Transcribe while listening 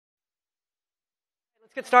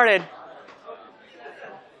Let's get started.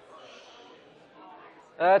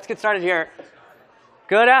 Let's get started here.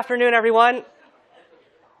 Good afternoon, everyone.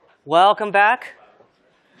 Welcome back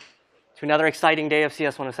to another exciting day of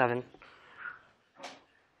CS107.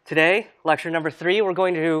 Today, lecture number 3, we're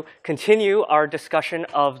going to continue our discussion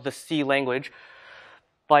of the C language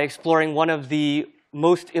by exploring one of the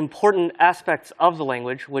most important aspects of the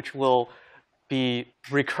language, which will be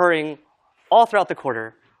recurring all throughout the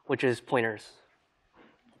quarter, which is pointers.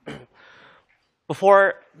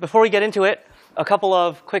 Before we get into it, a couple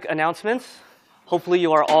of quick announcements. Hopefully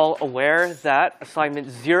you are all aware that assignment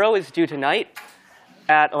 0 is due tonight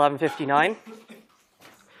at 11:59.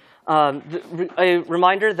 A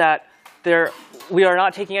reminder that we are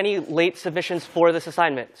not taking any late submissions for this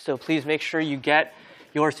assignment, so please make sure you get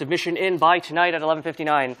your submission in by tonight at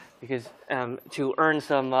 11:59 because to earn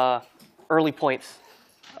some early points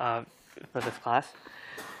for this class.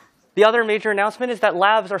 The other major announcement is that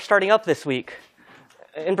labs are starting up this week.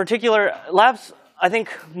 In particular, labs, I think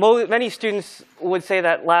many students would say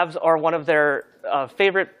that labs are one of their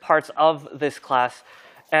favorite parts of this class.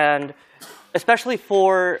 And especially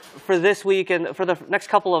for this week and for the next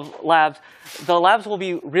couple of labs, the labs will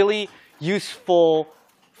be really useful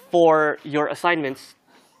for your assignments.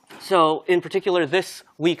 So in particular, this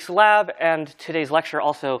week's lab and today's lecture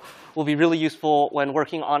also will be really useful when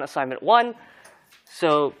working on assignment 1.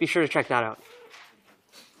 So be sure to check that out.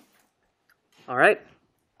 All right.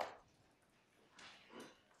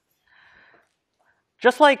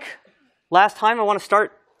 Just like last time, I want to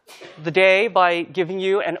start the day by giving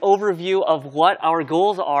you an overview of what our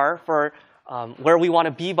goals are for where we want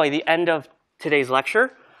to be by the end of today's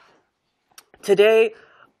lecture. Today,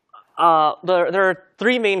 there are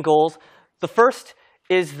 3 main goals. The first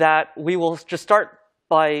is that we will just start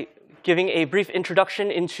by giving a brief introduction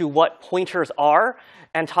into what pointers are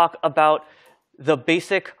and talk about the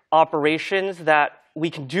basic operations that we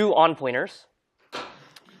can do on pointers.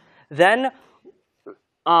 Then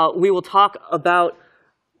we will talk about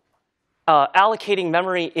allocating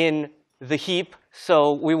memory in the heap.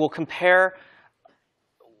 So we will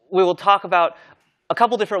talk about a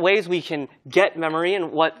couple different ways we can get memory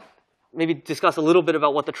and maybe discuss a little bit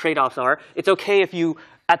about what the trade-offs are. It's OK if you,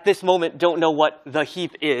 at this moment, don't know what the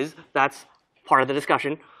heap is. That's part of the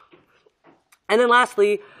discussion. And then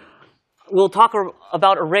lastly, we'll talk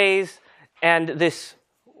about arrays and this,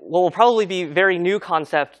 what will probably be a very new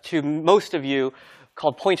concept to most of you,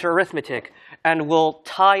 called pointer arithmetic. And we'll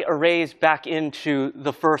tie arrays back into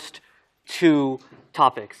the first 2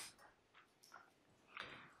 topics.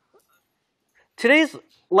 Today's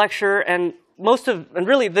lecture and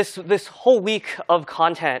really this whole week of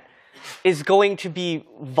content is going to be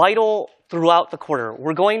vital throughout the quarter.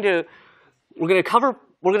 We're going to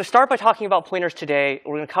start by talking about pointers today.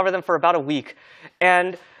 We're going to cover them for about a week.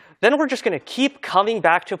 And then we're just going to keep coming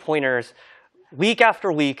back to pointers week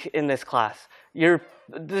after week in this class.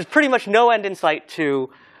 There's pretty much no end in sight to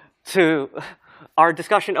our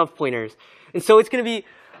discussion of pointers. And so it's going to be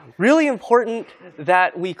really important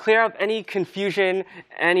that we clear up any confusion,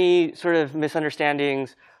 any sort of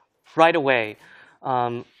misunderstandings right away.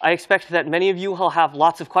 I expect that many of you will have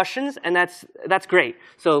lots of questions, and that's great.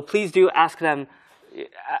 So please do ask them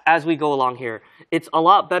as we go along here. It's a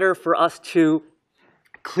lot better for us to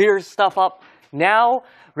clear stuff up now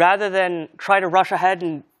rather than try to rush ahead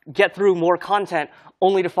and get through more content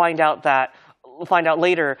only to find out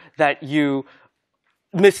later that you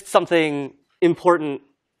missed something important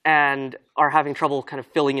and are having trouble kind of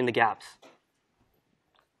filling in the gaps.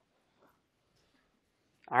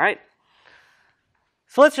 All right.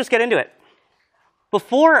 So let's just get into it.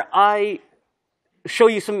 Before I show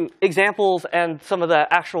you some examples and some of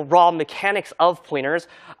the actual raw mechanics of pointers,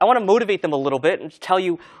 I want to motivate them a little bit and tell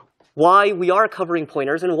you why we are covering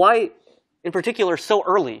pointers and why, in particular, so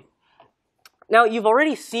early. Now, you've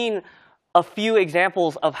already seen a few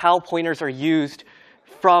examples of how pointers are used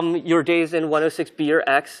from your days in 106B or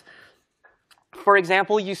X. For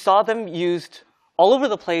example, you saw them used all over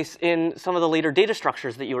the place in some of the later data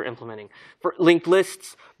structures that you were implementing. For linked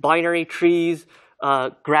lists, binary trees,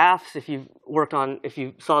 graphs, if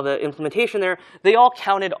you saw the implementation there, they all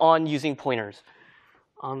counted on using pointers.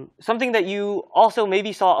 Something that you also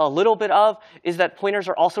maybe saw a little bit of is that pointers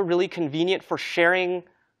are also really convenient for sharing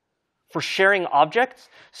objects.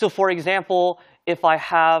 So for example, if I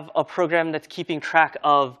have a program that's keeping track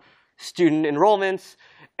of student enrollments,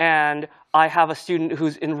 and I have a student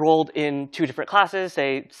who's enrolled in 2 different classes,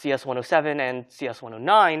 say CS107 and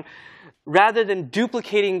CS109, rather than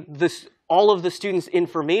duplicating all of the students'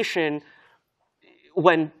 information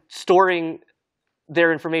when storing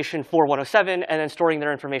their information for 107 and then storing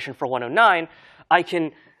their information for 109, I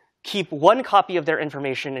can keep one copy of their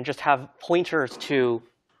information and just have pointers to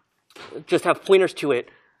it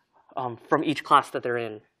from each class that they're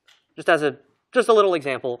in. Just a little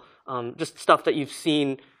example, just stuff that you've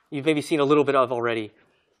maybe seen a little bit of already.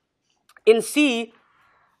 In C,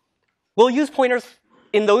 we'll use pointers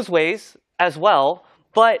in those ways as well,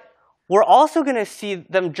 but we're also going to see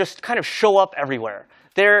them just kind of show up everywhere.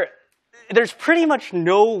 There's pretty much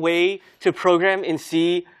no way to program in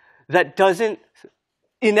C that doesn't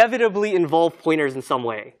inevitably involve pointers in some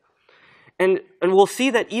way. And we'll see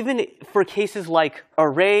that even for cases like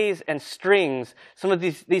arrays and strings, some of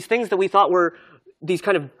these things that we thought were these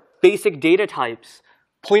kind of basic data types,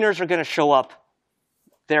 pointers are going to show up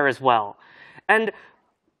there as well. And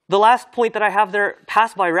the last point that I have there,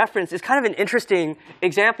 pass by reference, is kind of an interesting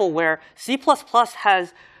example where C++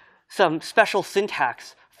 has some special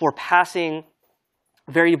syntax for passing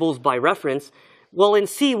variables by reference. Well, in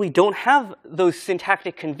C, we don't have those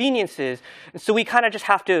syntactic conveniences, and so we kind of just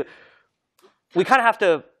have to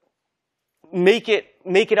make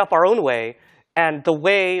it up our own way, and the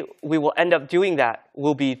way we will end up doing that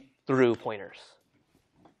will be through pointers.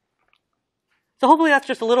 So hopefully that's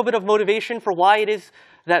just a little bit of motivation for why it is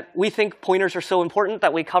that we think pointers are so important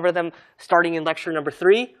that we cover them starting in lecture number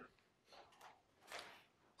 3.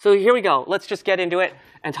 So here we go. Let's just get into it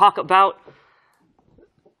and talk about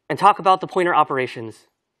the pointer operations.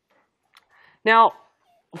 Now,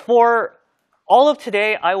 for all of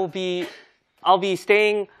today, I'll be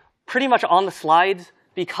staying pretty much on the slides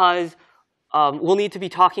because we'll need to be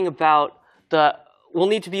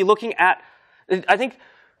looking at, I think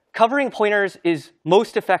covering pointers is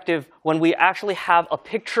most effective when we actually have a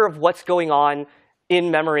picture of what's going on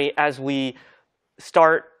in memory as we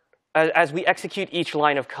execute each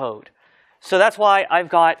line of code. So that's why I've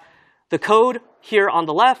got the code here on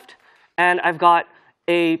the left, and I've got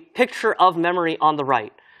a picture of memory on the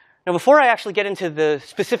right. Now, before I actually get into the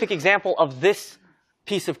specific example of this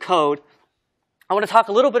piece of code, I want to talk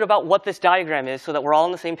a little bit about what this diagram is so that we're all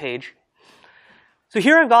on the same page. So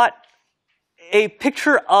here I've got a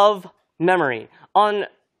picture of memory. On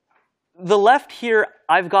the left here,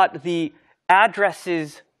 I've got the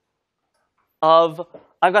addresses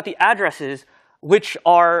which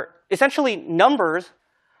are essentially numbers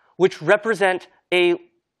which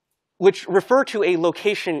refer to a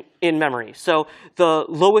location in memory. So the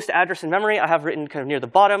lowest address in memory I have written kind of near the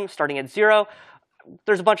bottom, starting at 0.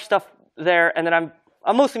 There's a bunch of stuff there, and then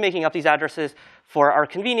I'm mostly making up these addresses for our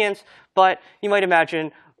convenience, but you might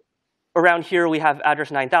imagine around here we have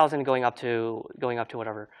address 9000 going up to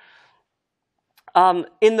whatever.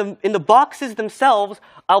 In the boxes themselves,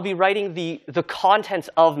 I'll be writing the contents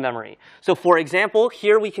of memory. So for example,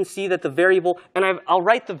 here we can see that the variable, and I'll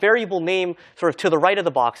write the variable name sort of to the right of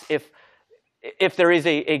the box if there is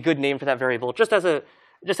a good name for that variable, just as a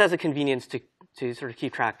convenience to sort of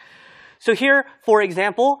keep track. So here, for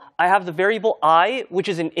example, I have the variable I, which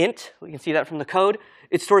is an int. We can see that from the code.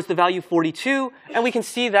 It stores the value 42, and we can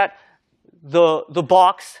see that the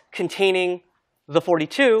box containing the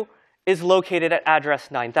 42 is located at address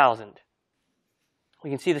 9000. We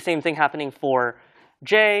can see the same thing happening for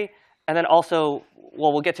J, and then also,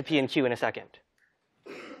 well, we'll get to P and Q in a second.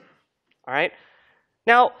 All right?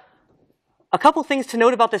 Now, a couple things to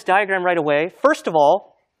note about this diagram right away. First of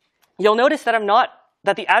all, you'll notice that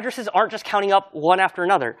that the addresses aren't just counting up one after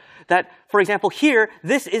another. That, for example, here,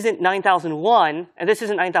 this isn't 9001, and this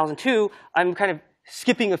isn't 9002. I'm kind of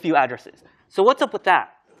skipping a few addresses. So what's up with that?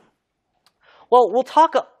 Well, we'll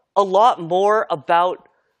talk a lot more about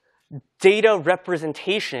data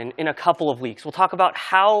representation in a couple of weeks. We'll talk about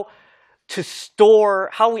how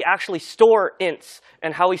we actually store ints,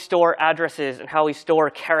 and how we store addresses, and how we store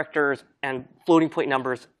characters and floating point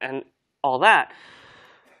numbers and all that.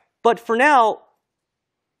 But for now,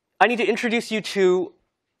 I need to introduce you to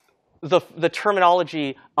the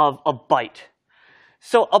terminology of a byte.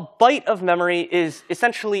 So a byte of memory is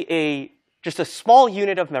essentially just a small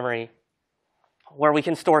unit of memory where we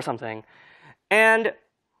can store something. And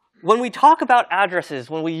when we talk about addresses,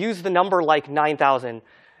 when we use the number like 9000,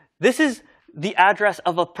 this is the address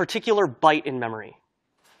of a particular byte in memory.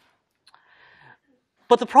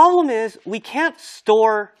 But the problem is we can't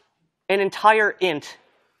store an entire int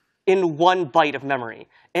in one byte of memory.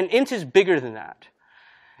 An int is bigger than that.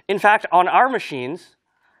 In fact, on our machines,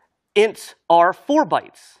 ints are 4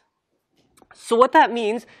 bytes. So what that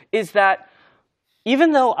means is that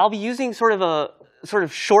even though I'll be using sort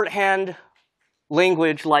of shorthand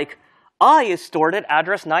language like I is stored at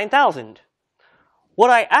address 9000,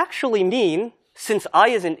 what I actually mean, since I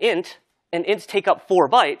is an int, and ints take up 4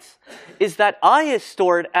 bytes, is that I is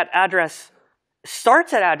stored at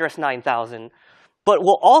starts at address 9000, but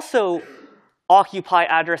will also occupy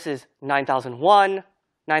addresses 9001,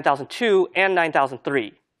 9002, and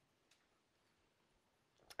 9003.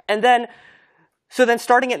 And then, so then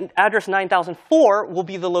starting at address 9004 will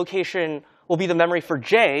be the location, will be the memory for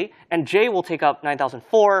J, and J will take up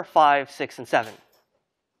 9004, 5, 6, and 7.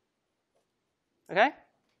 Okay?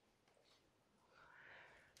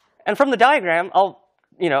 And from the diagram, I'll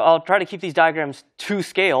try to keep these diagrams to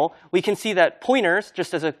scale. We can see that pointers,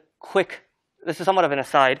 just as a quick, this is somewhat of an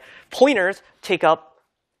aside, pointers take up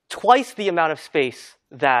twice the amount of space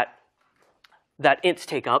that ints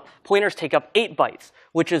take up. Pointers take up 8 bytes,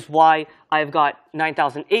 which is why I've got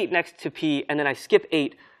 9008 next to P, and then I skip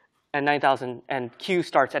 8, and 9000, and Q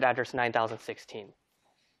starts at address 9016.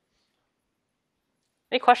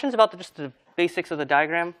 Any questions about just the basics of the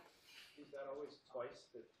diagram? Is that always twice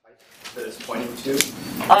the type that it's pointing to?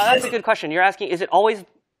 That's a good question. You're asking, is it always,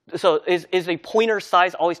 so is a pointer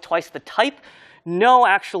size always twice the type? No,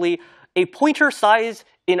 actually, a pointer size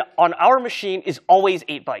on our machine is always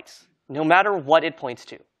 8 bytes, no matter what it points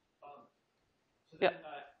to. So then,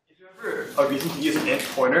 is there ever a reason to use an int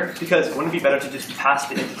pointer? Because wouldn't it be better to just pass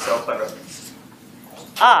the int itself by reference?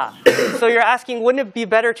 So you're asking, wouldn't it be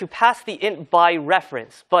better to pass the int by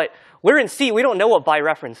reference? But we're in C, we don't know what by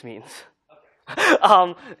reference means.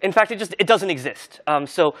 Okay. In fact, it doesn't exist.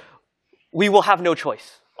 So we will have no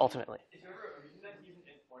choice, ultimately. Is there ever a reason that to use an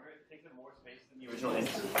int pointer? It takes up more space than the original int.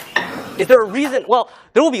 Is there a reason? Well,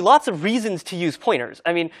 there will be lots of reasons to use pointers.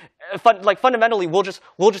 I mean, fundamentally, we'll just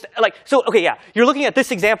so okay, yeah. You're looking at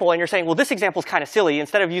this example and you're saying, well, this example is kind of silly.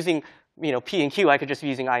 Instead of using P and Q, I could just be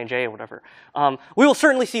using I and J or whatever. We will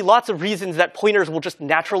certainly see lots of reasons that pointers will just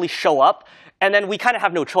naturally show up, and then we kind of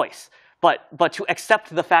have no choice but to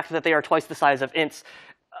accept the fact that they are twice the size of ints.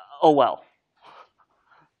 Oh well.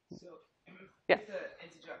 So, yeah. If the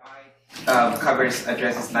integer I covers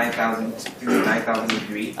addresses 9000 through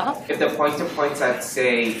 9003, if the pointer points at,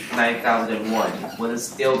 say, 9001, will it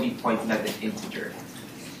still be pointing at the integer?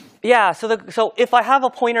 Yeah. So if I have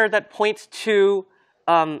a pointer that points to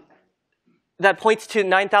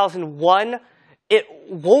 9001, it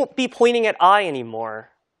won't be pointing at I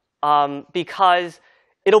anymore, because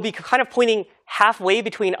it'll be kind of pointing halfway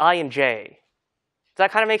between I and J. Does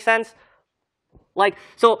that kind of make sense?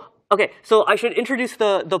 Okay, so I should introduce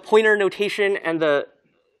the pointer notation and the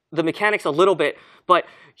mechanics a little bit. But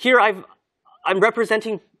here I'm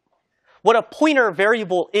representing what a pointer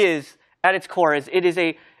variable is at its core. It is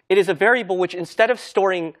a variable which, instead of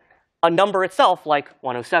storing a number itself, like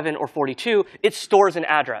 107 or 42, it stores an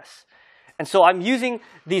address. And so I'm using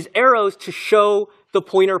these arrows to show the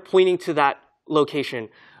pointer pointing to that location.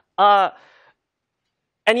 And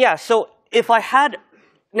yeah, so if I had,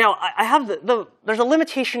 now I have there's a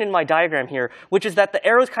limitation in my diagram here, which is that the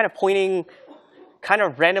arrow's kind of pointing kind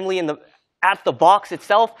of randomly at the box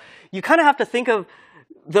itself. You kind of have to think of,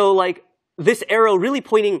 though, like this arrow really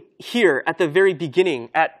pointing here at the very beginning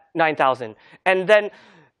at 9000. And then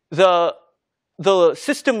the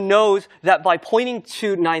system knows that by pointing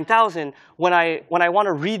to 9000, when I want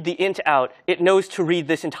to read the int out, it knows to read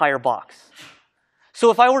this entire box. So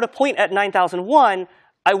if I were to point at 9001,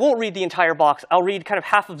 I won't read the entire box. I'll read kind of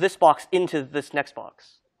half of this box into this next box.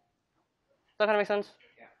 Does that kind of make sense?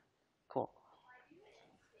 Yeah. Cool.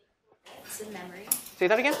 Bits of memory. Say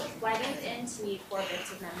that again? Why does int need 4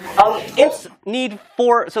 bits of memory? Ints need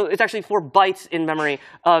 4, so it's actually 4 bytes in memory.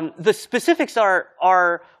 The specifics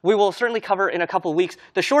are we will certainly cover in a couple of weeks.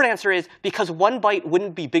 The short answer is because 1 byte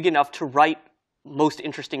wouldn't be big enough to write most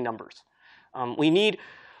interesting numbers. We need,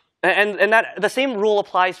 and that the same rule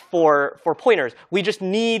applies for pointers. We just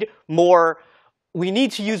need more. We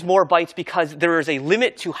need to use more bytes because there is a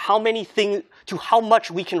limit to how much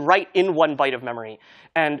we can write in 1 byte of memory.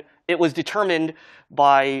 And it was determined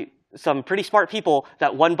by some pretty smart people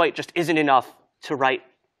that 1 byte just isn't enough to write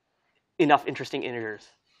enough interesting integers.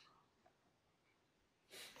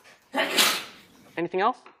 Anything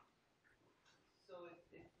else? So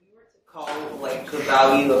if we were to call like the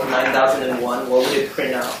value of 9001, what would it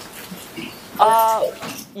print out?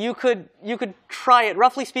 You could try it.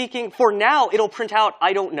 Roughly speaking, for now, it'll print out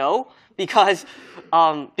I don't know, because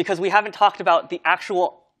we haven't talked about the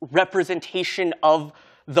actual representation of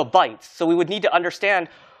the bytes. So we would need to understand,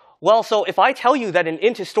 well, so if I tell you that an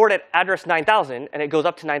int is stored at address 9000 and it goes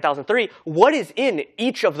up to 9003, what is in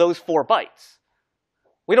each of those 4 bytes?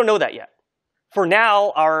 We don't know that yet. For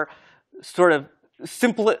now, our sort of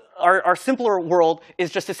our simpler world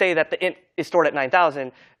is just to say that the int is stored at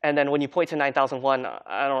 9000, and then when you point to 9001,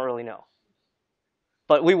 I don't really know.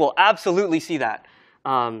 But we will absolutely see that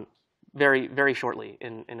very, very shortly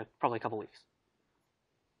in probably a couple weeks.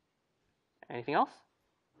 Anything else?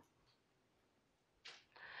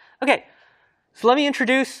 OK, so let me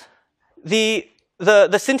introduce the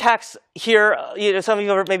syntax here. Some of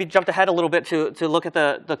you maybe jumped ahead a little bit to look at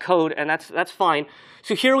the code, and that's fine.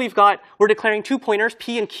 So here we're declaring 2 pointers,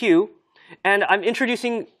 P and Q, and I'm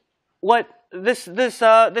introducing what this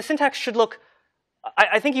syntax should look.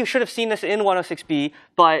 I think you should have seen this in 106b,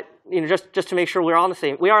 but just to make sure we are on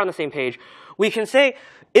the same page. We can say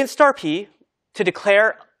int star p to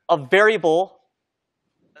declare a variable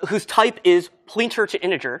whose type is pointer to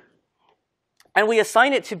integer, and we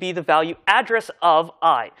assign it to be the value address of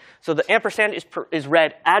I. So the ampersand is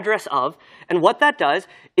read address of, and what that does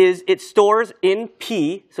is it stores in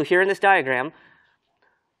p. So here in this diagram,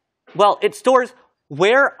 well, it stores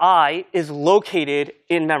where I is located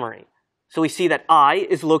in memory. So we see that I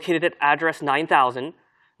is located at address 9000.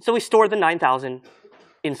 So we store the 9000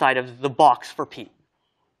 inside of the box for P.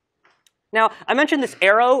 Now, I mentioned this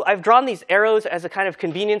arrow. I've drawn these arrows as a kind of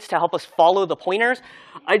convenience to help us follow the pointers.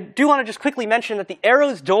 I do want to just quickly mention that the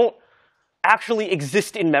arrows don't actually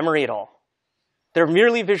exist in memory at all. They're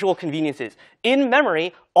merely visual conveniences. In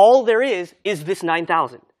memory, all there is this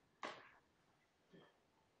 9000.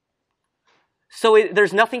 So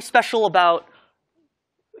there's nothing special about,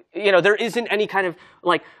 there isn't any kind of,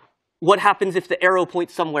 like, what happens if the arrow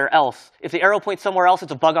points somewhere else? If the arrow points somewhere else,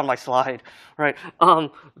 it's a bug on my slide, right?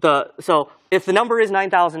 So if the number is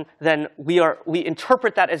 9000, then we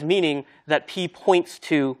interpret that as meaning that P points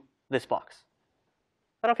to this box. Is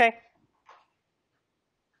that OK?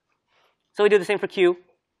 So we do the same for Q.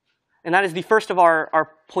 And that is the first of our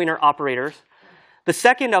pointer operators. The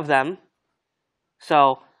second of them,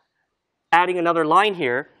 so adding another line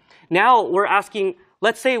here, now we're asking,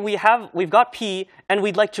 let's say we've got P, and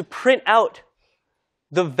we'd like to print out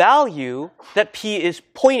the value that P is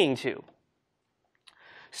pointing to.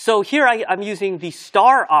 So here I'm using the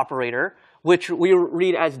star operator, which we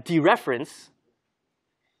read as dereference.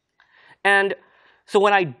 And so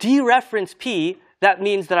when I dereference P, that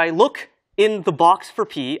means that I look in the box for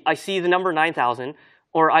P, I see the number 9000,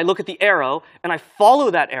 or I look at the arrow, and I follow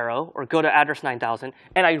that arrow, or go to address 9000,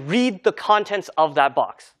 and I read the contents of that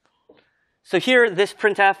box. So here, this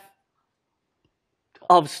printf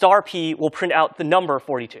of star P will print out the number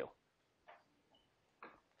 42. So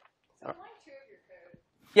in line 2 of your code,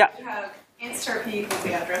 yeah. You have int star P equals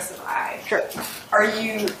the address of I. Sure.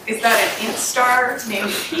 Is that an int star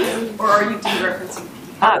named P, or are you dereferencing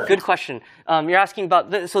P? Good question. You're asking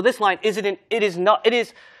about so this line it is not. It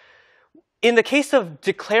is in the case of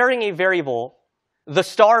declaring a variable, the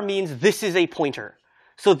star means this is a pointer.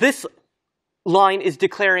 So this line is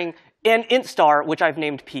declaring an int star, which I've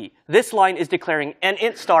named P. This line is declaring an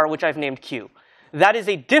int star, which I've named Q. That is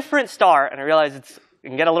a different star, and I realize it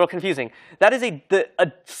can get a little confusing. That is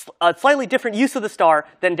a slightly different use of the star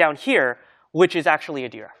than down here, which is actually a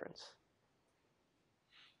dereference.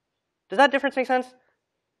 Does that difference make sense?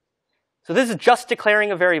 So this is just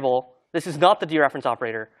declaring a variable. This is not the dereference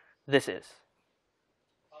operator. This is.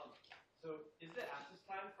 So is the access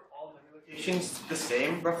time for all memory locations the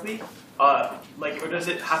same, roughly? Or does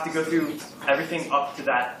it have to go through everything up to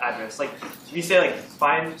that address? Like, if you say, like,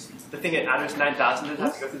 find the thing at address 9000, does it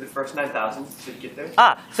have to go through the first 9000 to get there?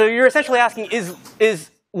 So you're essentially asking,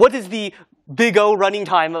 what is the big O running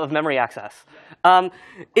time of memory access?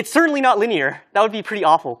 It's certainly not linear. That would be pretty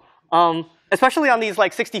awful. Especially on these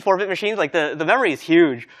like 64-bit machines, like the memory is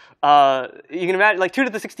huge. You can imagine, like 2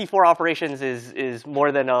 to the 64 operations is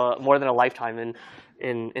more than a lifetime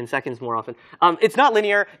in seconds more often. It's not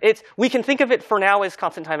linear. We can think of it for now as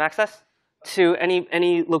constant time access to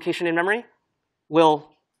any location in memory. We'll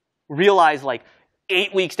realize like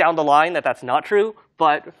 8 weeks down the line that that's not true,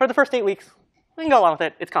 but for the first 8 weeks, we can go along with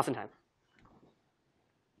it. It's constant time.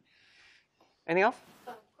 Anything else?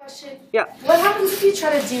 Question. Yeah. What happens if you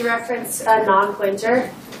try to dereference a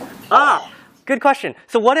non-pointer? Good question.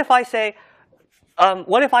 So what if I say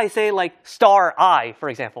like star I, for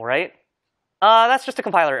example, right? That's just a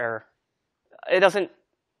compiler error. It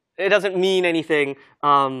doesn't mean anything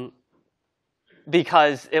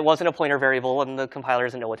because it wasn't a pointer variable, and the compiler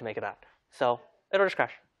doesn't know what to make of that. So it'll just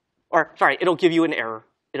crash. Or sorry, it'll give you an error.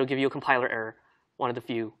 It'll give you a compiler error, one of the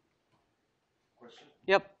few. Question?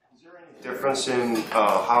 Yep. Difference in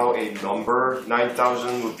how a number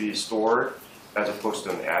 9000 would be stored as opposed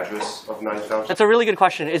to an address of 9000? That's a really good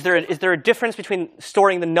question. Is there a difference between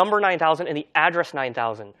storing the number 9000 and the address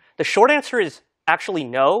 9000? The short answer is actually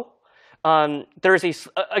no. There is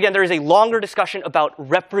a longer discussion about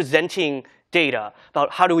representing data,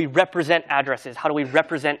 about how do we represent addresses, how do we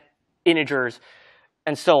represent integers,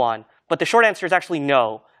 and so on. But the short answer is actually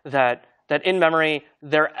no, that in memory,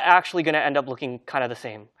 they're actually going to end up looking kind of the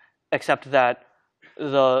same, except that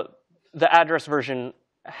the address version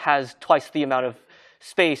has twice the amount of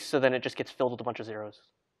space, so then it just gets filled with a bunch of zeros.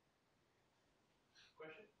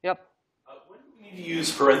 Question? Yep. When do we need to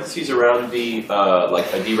use parentheses around the like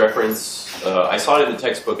a dereference? I saw it in the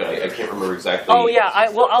textbook. I can't remember exactly. Oh yeah,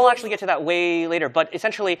 well I'll actually get to that way later. But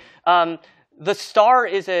essentially, the star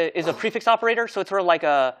is a prefix operator, so it's sort of like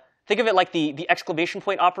think of it like the exclamation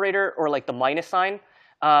point operator or like the minus sign.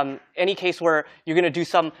 Any case where you're going to do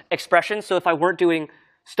some expression. So if I weren't doing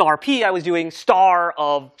star p, I was doing star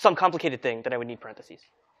of some complicated thing, then I would need parentheses.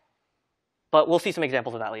 But we'll see some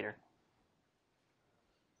examples of that later.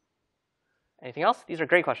 Anything else? These are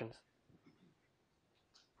great questions.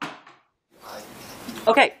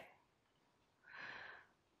 OK.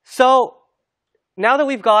 So now that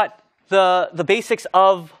we've got the basics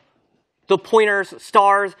of the pointers,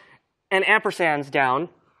 stars, and ampersands down,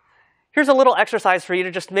 here's a little exercise for you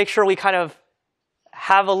to just make sure we kind of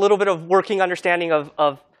have a little bit of working understanding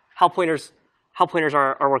of how pointers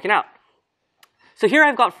are working out. So here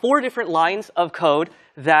I've got 4 different lines of code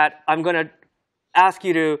that I'm going to ask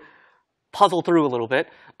you to puzzle through a little bit.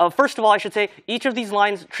 First of all, I should say each of these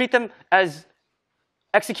lines, treat them as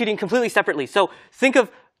executing completely separately. So think of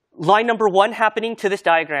line number 1 happening to this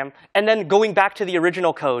diagram, and then going back to the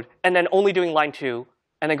original code, and then only doing line 2,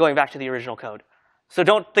 and then going back to the original code. So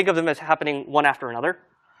don't think of them as happening one after another.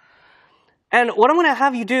 And what I'm going to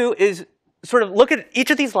have you do is sort of look at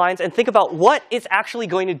each of these lines and think about what it's actually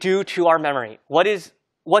going to do to our memory.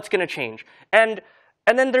 What's going to change? And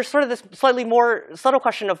then there's sort of this slightly more subtle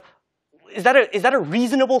question of, is that a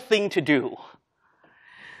reasonable thing to do?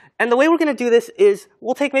 And the way we're going to do this is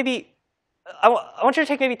we'll take maybe, I want you to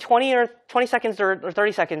take maybe 20 seconds or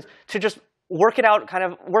 30 seconds to just work it out, kind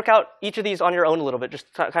of work out each of these on your own a little bit,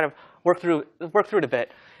 just kind of work through it a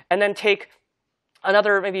bit. And then take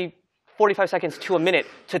another maybe 45 seconds to a minute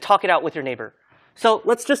to talk it out with your neighbor. So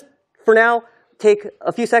let's just, for now, take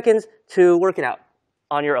a few seconds to work it out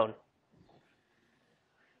on your own.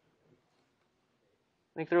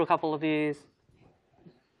 Think through a couple of these.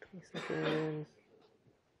 20 seconds.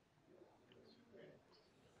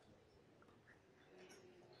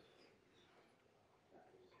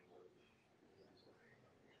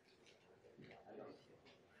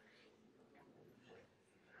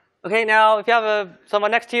 OK, now if you have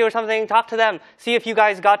someone next to you or something, talk to them. See if you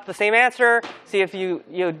guys got the same answer. See if you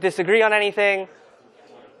disagree on anything.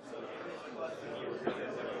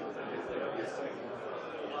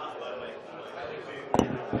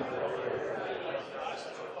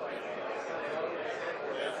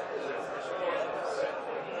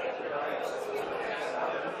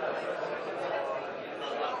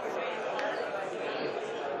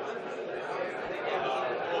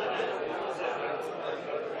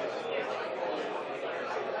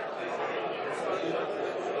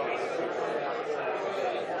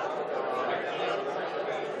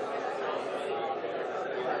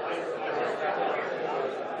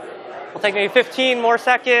 We'll take maybe 15 more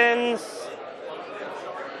seconds.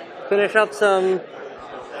 Finish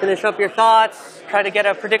up your thoughts. Try to get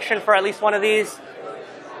a prediction for at least one of these.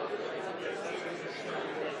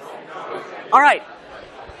 All right.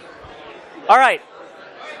 All right.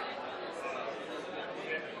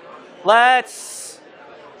 Let's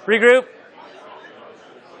regroup.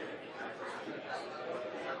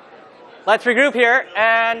 Let's regroup here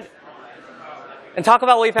and talk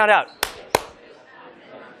about what we found out.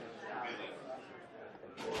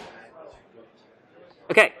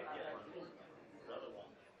 OK.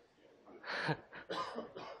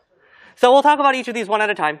 So we'll talk about each of these one at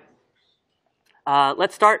a time.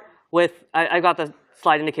 Let's start with, I got the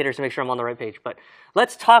slide indicators to make sure I'm on the right page. But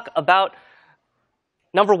let's talk about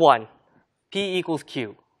number 1, P equals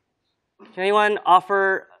Q. Can anyone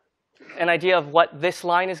offer an idea of what this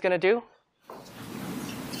line is going to do?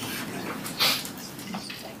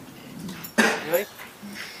 Anybody?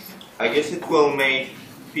 I guess it will make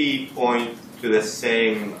P point to the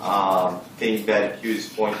same thing that Q is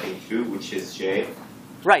pointing to, which is J.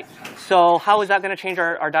 Right. So how is that going to change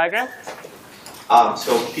our diagram?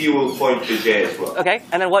 So P will point to J as well. OK.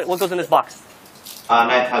 And then what goes in this box?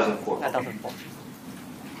 9004. 9004.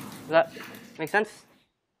 Does that make sense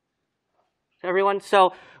to everyone?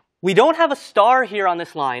 So we don't have a star here on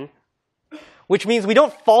this line, which means we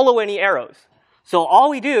don't follow any arrows. So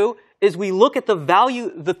all we do is we look at the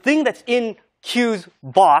value, the thing that's in Q's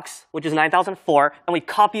box, which is 9004, and we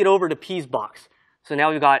copy it over to P's box. So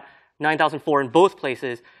now we've got 9004 in both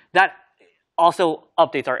places. That also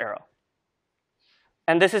updates our arrow.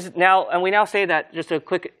 And this is now, and we now say that, just a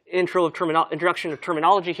quick introduction of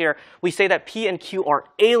terminology here, we say that P and Q are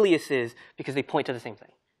aliases because they point to the same thing.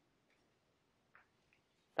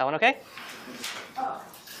 That one OK?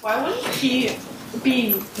 Why wouldn't P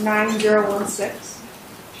be 9016?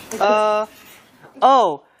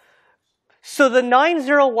 Oh, so the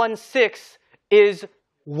 9016 is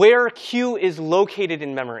where Q is located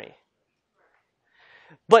in memory.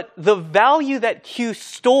 But the value that Q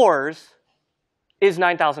stores is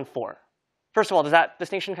 9004. First of all, does that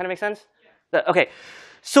distinction kind of make sense? Yeah. Okay.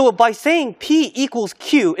 So by saying P equals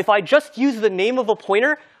Q, if I just use the name of a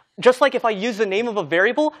pointer, just like if I use the name of a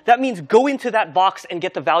variable, that means go into that box and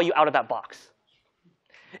get the value out of that box.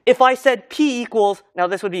 If I said P equals, now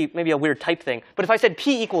this would be maybe a weird type thing, but if I said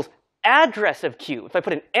P equals address of Q, if I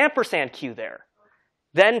put an ampersand Q there,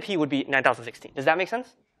 then P would be 9016. Does that make sense?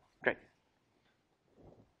 Great.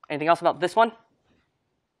 Anything else about this one?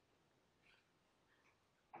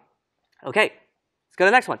 Okay, let's go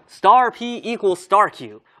to the next one. Star P equals star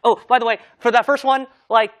Q. Oh, by the way, for that first one,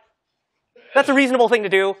 like, that's a reasonable thing to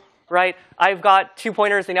do, right? I've got 2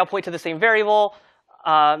 pointers. They now point to the same variable.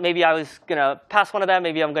 Maybe I was going to pass one of them.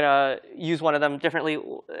 Maybe I'm going to use one of them differently.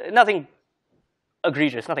 Nothing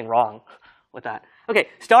egregious, nothing wrong with that. Okay,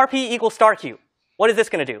 star P equals star Q. What is this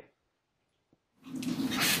going to do?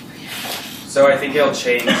 So I think it'll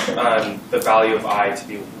change the value of I to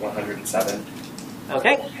be 107.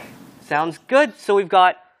 Okay, sounds good. So we've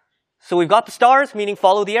got the stars, meaning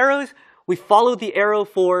follow the arrows. We follow the arrow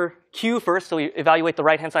for Q first, so we evaluate the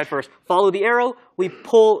right-hand side first. Follow the arrow. We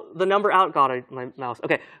pull the number out. God, my mouse.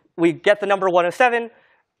 Okay, we get the number 107,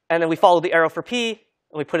 and then we follow the arrow for P,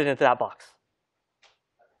 and we put it into that box.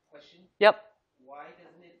 Question? Yep. Why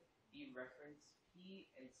doesn't it dereference P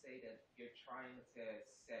and say that you're trying to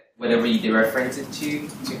set whatever you dereference it to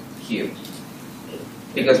Q?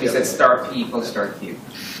 Because we said star P equals star Q.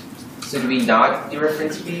 So do we not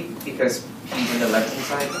dereference P because P's on the left-hand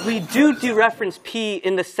side? We do dereference P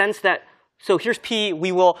in the sense that, so here's P,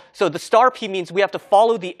 so the star P means we have to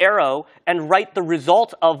follow the arrow and write the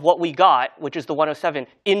result of what we got, which is the 107,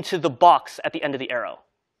 into the box at the end of the arrow.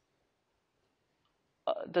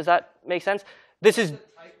 Does that make sense? This is, the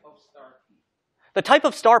type of star P. The type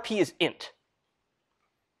of star P is int.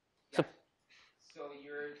 Yeah.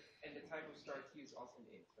 And the type of star Q is also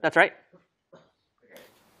int. Right? That's right.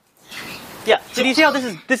 Yeah, so do you see how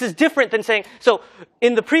this is different than saying, so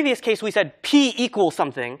in the previous case we said P equals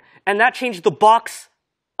something, and that changed the box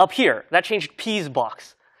up here. That changed P's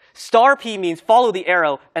box. Star P means follow the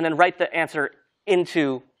arrow and then write the answer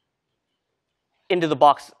into the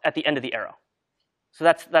box at the end of the arrow. So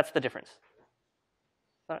that's the difference. Is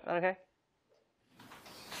that okay?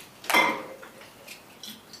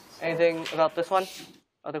 Anything about this one?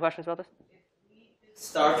 Other questions about this?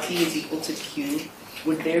 Star P is equal to Q.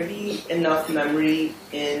 Would there be enough memory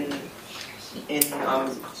in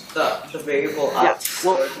the variable Yeah,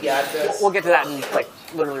 or the address? We'll get to that in like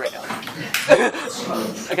literally right now.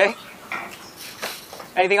 Okay.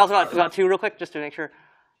 Anything else about 2 real quick, just to make sure?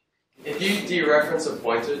 If you dereference a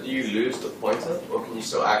pointer, do you lose the pointer, or can you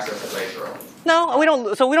still access it later on? No, we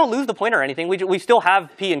don't. So we don't lose the pointer or anything. We still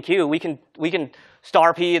have P and Q. We can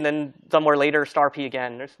star P and then somewhere later star P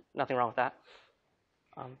again. There's nothing wrong with that.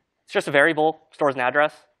 It's just a variable, stores an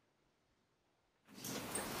address.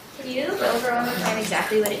 Can you go over and define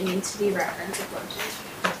exactly what it means to dereference a pointer?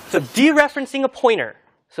 So dereferencing a pointer.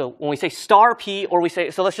 So when we say star P, or we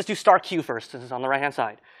say, so let's just do star Q first. This is on the right-hand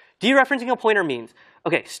side. Dereferencing a pointer means,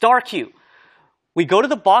 okay, star Q. We go to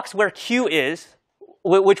the box where Q is,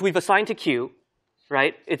 which we've assigned to Q,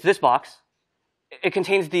 right? It's this box. It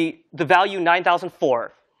contains the value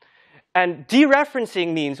 9004. And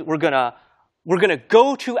dereferencing means we're gonna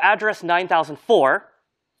go to address 9004,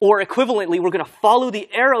 or equivalently, we're gonna follow the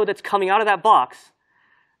arrow that's coming out of that box,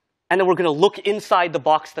 and then we're gonna look inside the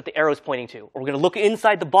box that the arrow is pointing to, or we're gonna look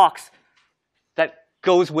inside the box that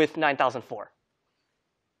goes with 9004.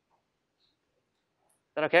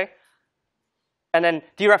 Is that okay? And then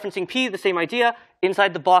dereferencing P, the same idea.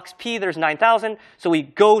 Inside the box P, there's 9000, so we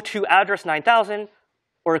go to address 9000,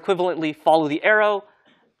 or equivalently, follow the arrow,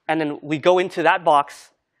 and then we go into that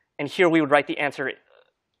box, and here we would write the answer,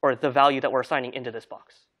 or the value that we're assigning into this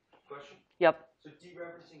box. Question? Yep. So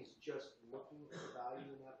dereferencing is just looking at the value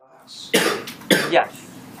in that box? Yes.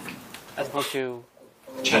 As opposed to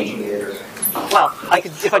Changing it. well,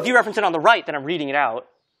 if I dereference it on the right, then I'm reading it out,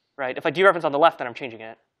 right? If I dereference on the left, then I'm changing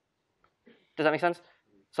it. Does that make sense?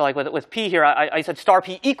 So like with P here, I said star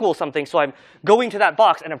P equals something, so I'm going to that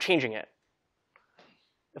box and I'm changing it.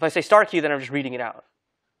 If I say star Q, then I'm just reading it out.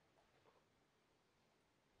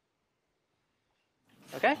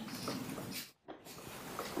 Okay?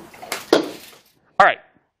 All right.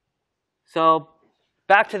 So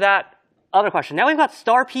back to that other question. Now we've got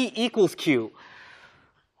star P equals Q.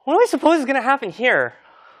 What do we suppose is going to happen here?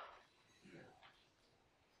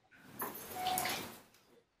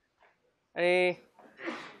 Any?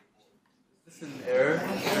 This is an error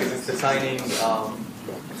because it's assigning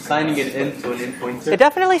it into an int pointer. It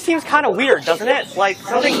definitely seems kind of weird, doesn't it? Like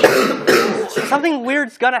something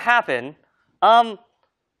weird's gonna happen.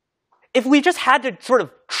 If we just had to sort of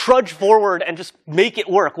trudge forward and just make it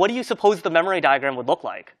work, what do you suppose the memory diagram would look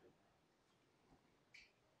like?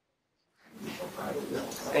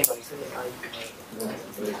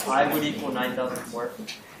 I would equal 9004.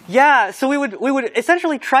 Yeah, so we would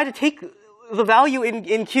essentially try to take the value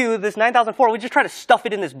in Q, this 9004, we just try to stuff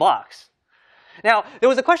it in this box. Now, there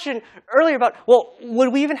was a question earlier about, well,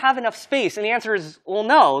 would we even have enough space? And the answer is, well,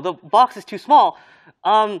 no, the box is too small.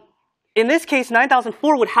 In this case,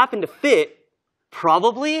 9004 would happen to fit,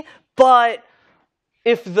 probably, but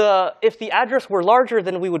if the address were larger,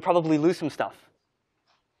 then we would probably lose some stuff.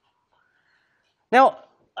 Now,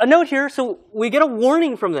 a note here, so we get a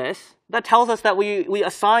warning from this that tells us that we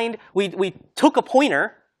took a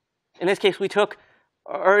pointer. In this case, we took,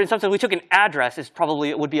 or in some sense, we took an address,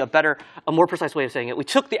 would be a more precise way of saying it. We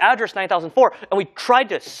took the address 9004 and we tried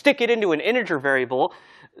to stick it into an integer variable.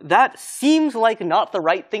 That seems like not the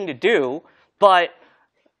right thing to do, but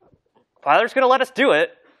compiler's going to let us do it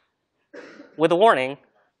with a warning.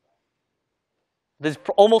 This is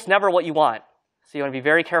almost never what you want. So you want to be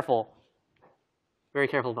very careful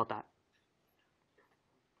about that.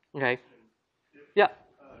 Okay. Yeah.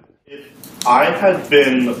 If I had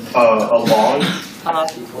been a long,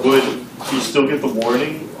 would you still get the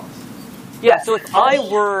warning? Yeah, so if I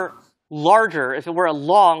were larger, if it were a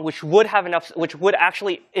long, which would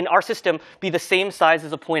actually, in our system, be the same size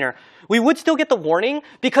as a pointer, we would still get the warning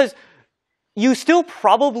because you still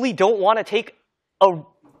probably don't want to take a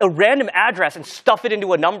random address and stuff it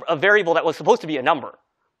into a variable that was supposed to be a number.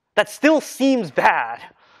 That still seems bad.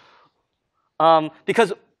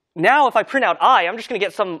 Because now if I print out I, I'm just going to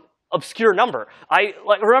get some obscure number.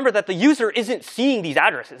 Remember that the user isn't seeing these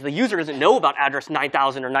addresses. The user doesn't know about address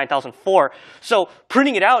 9000 or 9004. So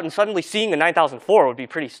printing it out and suddenly seeing the 9004 would be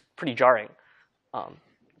pretty jarring.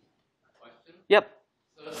 Yep.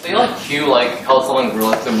 So say Q held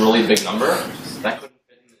some really big number that couldn't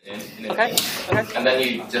fit in okay. And then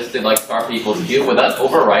you just did star p equals Q. Would that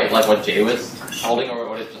overwrite what J was holding, or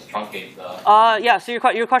would it just truncate the? Yeah. So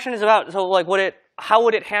your question is about how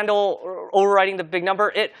would it handle overwriting the big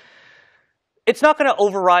number? It's not going to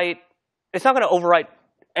overwrite. It's not going to overwrite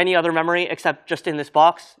any other memory except just in this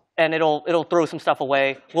box, and it'll throw some stuff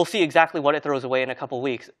away. We'll see exactly what it throws away in a couple of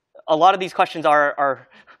weeks. A lot of these questions are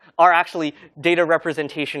actually data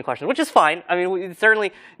representation questions, which is fine. I mean,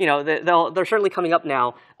 certainly, they're certainly coming up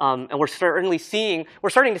now, and we're starting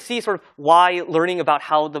to see sort of why learning about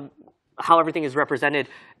how everything is represented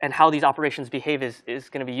and how these operations behave is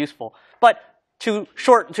going to be useful. But to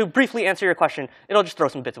briefly answer your question, it'll just throw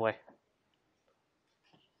some bits away.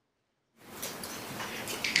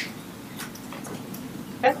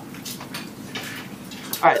 Okay.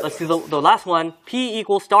 All right, let's do the last one. P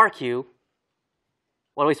equals star Q.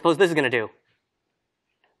 What do we suppose this is going to do?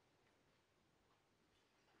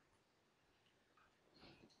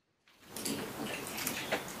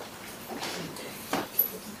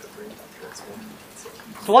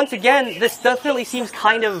 So once again, this definitely seems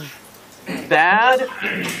kind of bad.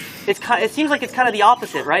 It seems like it's kind of the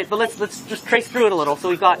opposite, right? But let's just trace through it a little. So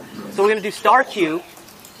we're going to do star Q,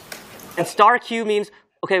 and star Q means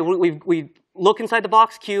okay. We look inside the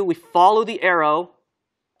box Q, we follow the arrow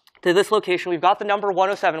to this location. We've got the number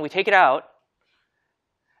 107. We take it out,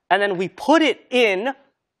 and then we put it in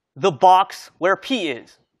the box where P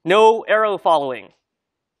is. No arrow following.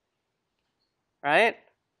 Right?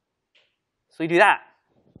 So we do that.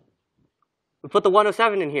 We put the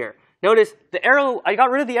 107 in here. Notice the arrow, I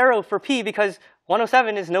got rid of the arrow for P because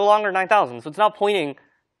 107 is no longer 9000, so it's not pointing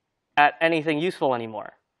at anything useful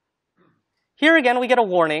anymore. Here again, we get a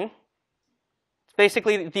warning. It's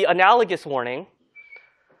basically the analogous warning.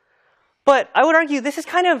 But I would argue this is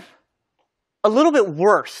kind of a little bit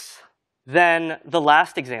worse than the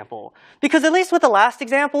last example. Because at least with the last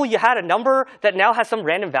example, you had a number that now has some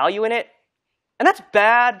random value in it. And that's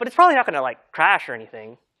bad, but it's probably not going to crash or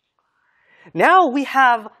anything. Now we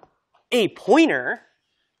have a pointer,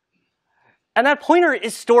 and that pointer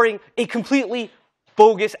is storing a completely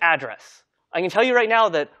bogus address. I can tell you right now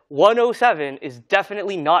that 107 is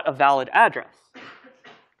definitely not a valid address.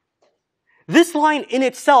 This line in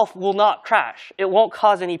itself will not crash. It won't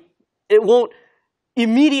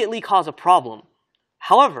immediately cause a problem.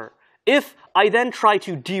 However, if I then try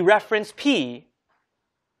to dereference P,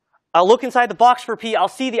 I'll look inside the box for P, I'll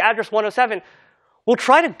see the address 107. We'll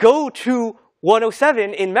try to go to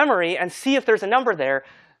 107 in memory and see if there's a number there.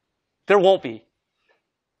 There won't be.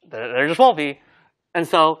 There just won't be. And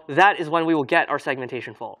so that is when we will get our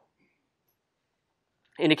segmentation fault,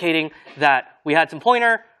 indicating that we had some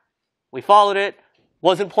pointer, we followed it,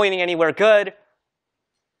 wasn't pointing anywhere good.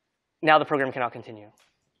 Now the program cannot continue.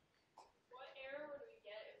 What error would we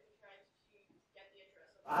get if we tried to get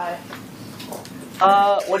the address of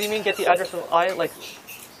I? What do you mean get the address of I? Like,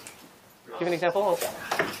 give an example.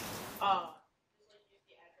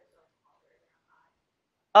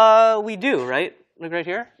 We do, right? Look right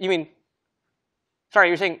here. You mean, sorry,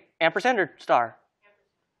 you're saying ampersand or star?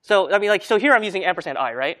 So I mean, like, so here I'm using ampersand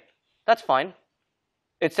I, right? That's fine.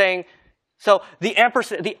 It's saying, so the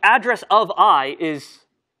address of I is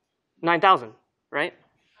 9,000, right?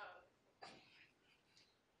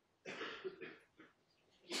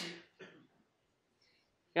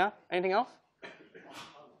 Yeah. Anything else? If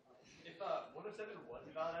 107 was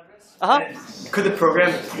a valid address, could the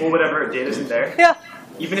program pull whatever data's in there? Yeah.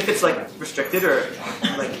 Even if it's like restricted or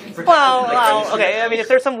like protected? Well, okay. I mean, if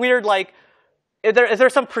there's some weird like, if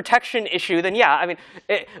there's some protection issue, then yeah. I mean,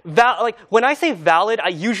 like when I say valid, I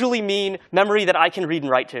usually mean memory that I can read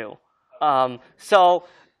and write to. So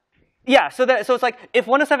yeah. So it's like if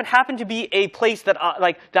 107 happened to be a place that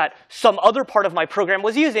that some other part of my program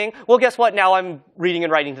was using, well, guess what? Now I'm reading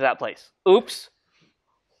and writing to that place. Oops.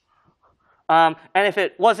 And if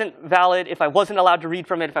it wasn't valid, if I wasn't allowed to read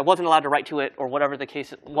from it, if I wasn't allowed to write to it, or whatever the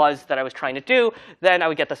case was that I was trying to do, then I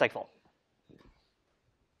would get the seg fault.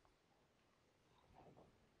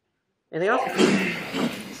 Anything else?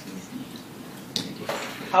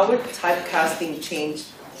 How would typecasting change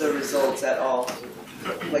the results at all?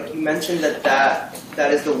 Like you mentioned that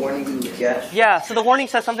is the warning we would get. Yeah, so the warning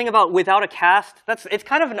says something about without a cast. It's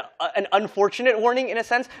kind of an unfortunate warning in a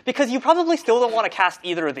sense, because you probably still don't want to cast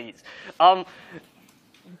either of these.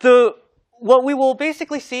 What we will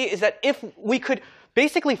basically see is that if we could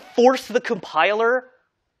basically force the compiler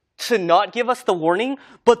to not give us the warning,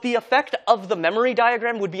 but the effect of the memory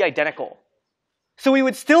diagram would be identical. So we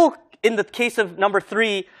would still, in the case of number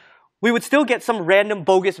 3, we would still get some random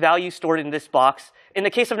bogus value stored in this box. In the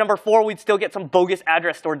case of number 4, we'd still get some bogus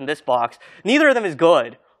address stored in this box. Neither of them is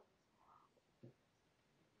good.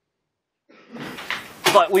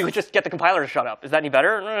 But we would just get the compiler to shut up. Is that any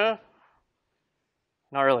better?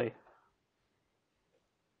 Not really.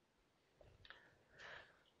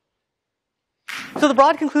 So the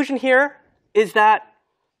broad conclusion here is that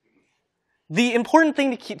the important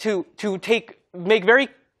thing to make very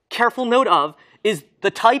careful note of is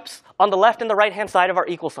the types on the left and the right-hand side of our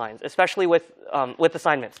equal signs, especially with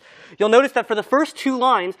assignments. You'll notice that for the first 2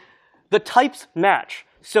 lines, the types match.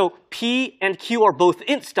 So P and Q are both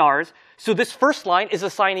int stars, so this first line is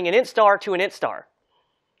assigning an int star to an int star.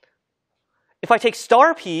 If I take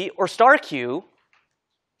star P or star Q,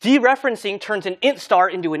 dereferencing turns an int star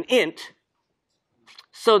into an int.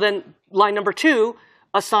 So then line number 2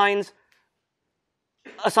 assigns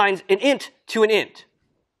an int to an int.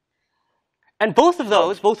 And both of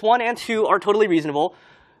those, both 1 and 2, are totally reasonable.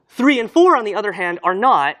 3 and 4, on the other hand, are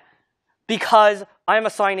not, because I'm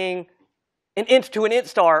assigning an int to an int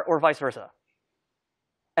star or vice versa.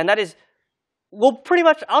 And that is, well, pretty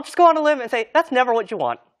much, I'll just go on a limb and say, that's never what you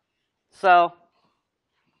want. So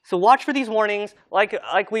watch for these warnings.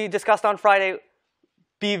 Like we discussed on Friday,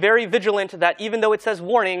 be very vigilant that even though it says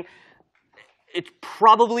warning, it's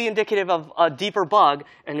probably indicative of a deeper bug,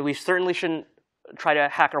 and we certainly shouldn't try to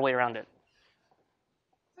hack our way around it.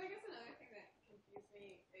 So I guess another thing that confused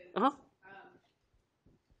me is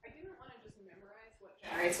I didn't want to just memorize what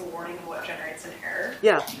generates a warning and what generates an error.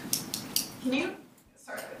 Yeah. Can you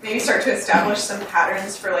maybe start to establish some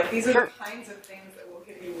patterns for like these are the kinds of things that will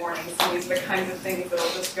give you warnings, and these are the kinds of things that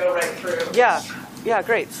will just go right through? Yeah,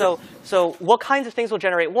 great. So what kinds of things will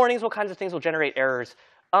generate warnings? What kinds of things will generate errors?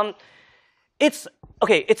 It's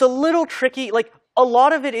a little tricky. Like a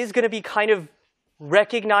lot of it is going to be kind of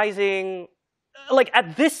recognizing. Like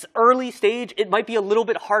at this early stage, it might be a little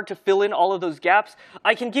bit hard to fill in all of those gaps.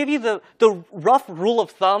 I can give you the rough rule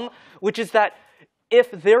of thumb, which is that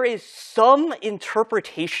if there is some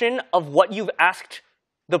interpretation of what you've asked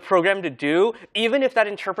the program to do, even if that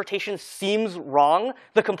interpretation seems wrong,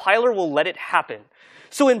 the compiler will let it happen.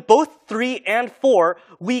 So in both 3 and 4,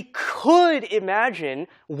 we could imagine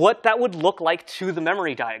what that would look like to the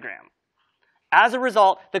memory diagram. As a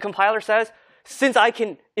result, the compiler says, since I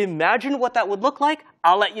can imagine what that would look like,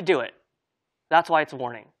 I'll let you do it. That's why it's a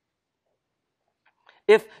warning.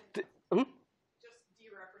 Just dereferencing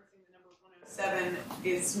the number 107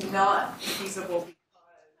 is not feasible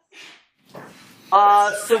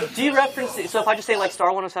because... so dereferencing, so if I just say like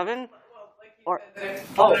star 107? Well,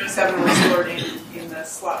 like you said, that if 107 was stored in the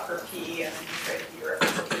slot for P and then you tried to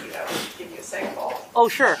dereference P, that would give you a seg fault. Oh,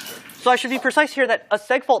 sure. So I should be precise here that a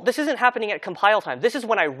seg fault, this isn't happening at compile time. This is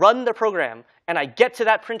when I run the program and I get to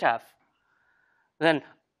that printf. Then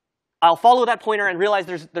I'll follow that pointer and realize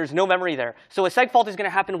there's no memory there. So a seg fault is going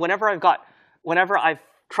to happen whenever I've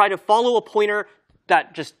tried to follow a pointer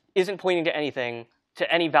that just isn't pointing to anything,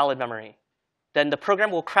 to any valid memory. Then the program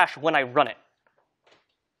will crash when I run it.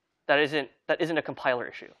 That isn't a compiler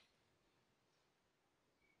issue.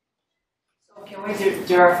 So can we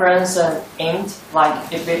dereference an int,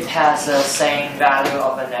 like if it has the same value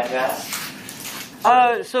of an address?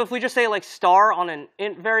 So if we just say like star on an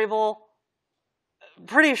int variable,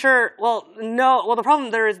 pretty sure, well, no. Well, the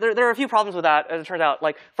problem there are a few problems with that, as it turns out.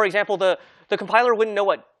 Like, for example, the compiler wouldn't know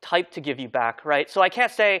what type to give you back, right? So I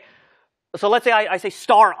can't say, so let's say I say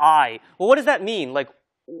star I. Well, what does that mean? Like,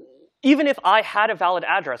 even if I had a valid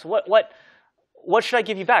address, what should I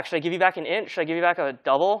give you back? Should I give you back an int? Should I give you back a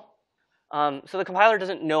double? So the compiler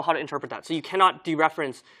doesn't know how to interpret that. So you cannot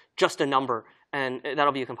dereference just a number, and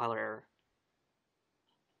that'll be a compiler error.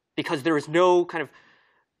 Because there is no kind of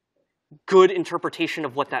good interpretation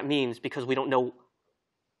of what that means, because we don't know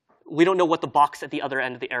what the box at the other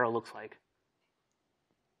end of the arrow looks like.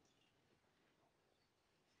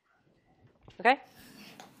 Okay?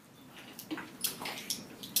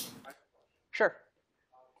 Sure.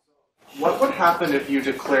 What would happen if you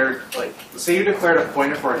declared, like, say you declared a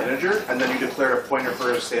pointer for an integer, and then you declared a pointer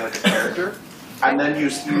for, say, like a character, and then you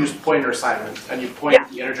used pointer assignment, and you point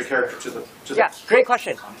the integer character to the Yeah, great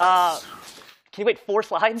question. Can you wait 4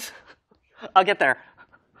 slides? I'll get there.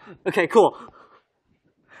 Okay, cool.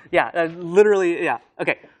 Yeah, literally, yeah.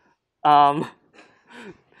 Okay.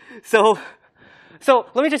 So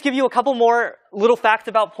let me just give you a couple more little facts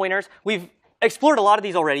about pointers. We've explored a lot of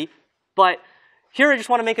these already, but here I just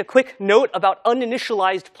want to make a quick note about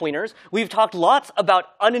uninitialized pointers. We've talked lots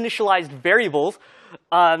about uninitialized variables,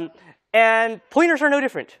 and pointers are no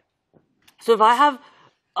different. So if I have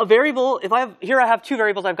a variable, here I have 2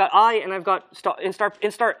 variables. I've got I and I've got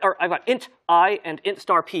I've got int I and int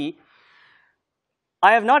star p.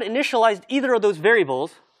 I have not initialized either of those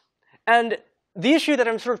variables, and the issue that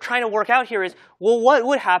I'm sort of trying to work out here is, well, what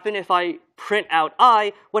would happen if I print out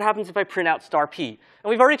I? What happens if I print out star p? And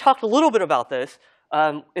we've already talked a little bit about this.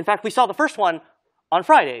 In fact, we saw the first one on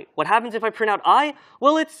Friday. What happens if I print out I?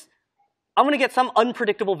 Well, I'm going to get some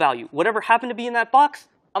unpredictable value. Whatever happened to be in that box,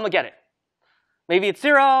 I'm going to get it. Maybe it's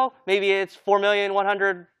 0, maybe it's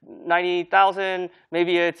 4,190,000,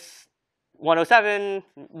 maybe it's 107,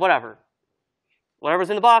 whatever. Whatever's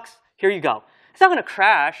in the box, here you go. It's not going to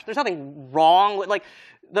crash. There's nothing wrong with, like,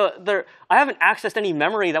 I haven't accessed any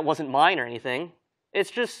memory that wasn't mine or anything.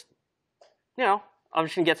 It's just, I'm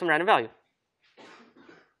just going to get some random value.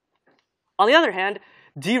 On the other hand,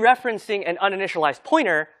 dereferencing an uninitialized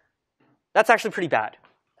pointer, that's actually pretty bad.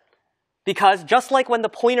 Because just like when the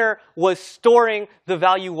pointer was storing the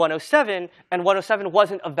value 107, and 107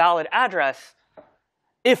 wasn't a valid address,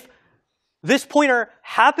 if this pointer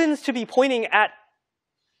happens to be pointing at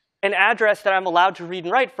an address that I'm allowed to read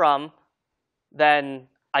and write from, then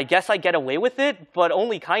I guess I get away with it, but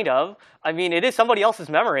only kind of. I mean, it is somebody else's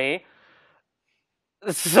memory.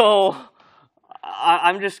 So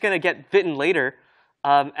I'm just going to get bitten later.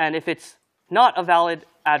 And if it's not a valid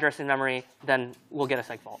address in memory, then we'll get a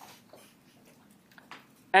seg fault.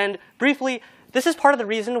 And briefly, this is part of the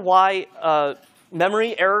reason why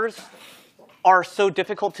memory errors are so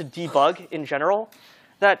difficult to debug in general.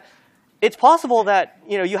 That it's possible that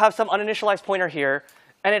you have some uninitialized pointer here,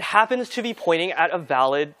 and it happens to be pointing at a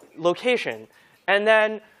valid location. And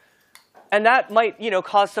that might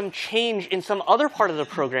cause some change in some other part of the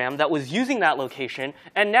program that was using that location.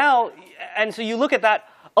 And so you look at that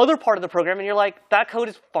other part of the program, and you're like, that code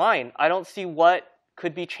is fine. I don't see what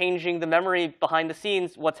could be changing the memory behind the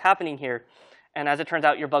scenes, what's happening here. And as it turns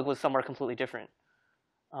out, your bug was somewhere completely different.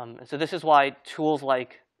 And so this is why tools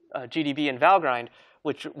like GDB and Valgrind,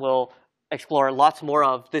 which we'll explore lots more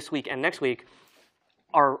of this week and next week,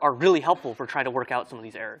 are really helpful for trying to work out some of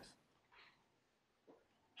these errors.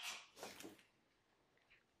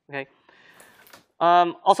 Okay.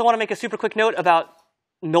 Also want to make a super quick note about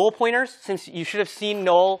null pointers. Since you should have seen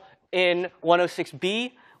null in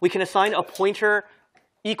 106b, we can assign a pointer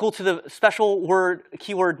equal to the special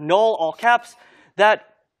keyword null, all caps.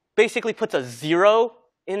 That basically puts a 0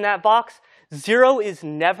 in that box. 0 is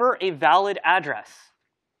never a valid address.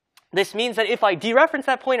 This means that if I dereference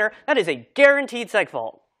that pointer, that is a guaranteed seg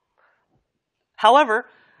fault. However,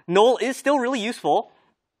 null is still really useful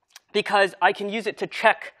because I can use it to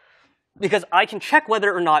check, because I can check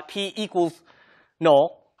whether or not p equals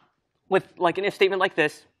null with like an if statement like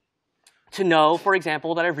this to know, for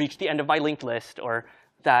example, that I've reached the end of my linked list, or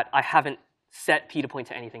that I haven't set p to point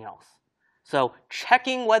to anything else. So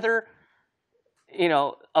checking whether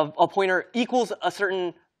a pointer equals a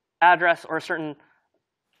certain address or a certain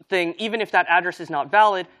thing, even if that address is not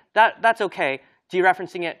valid, that's okay.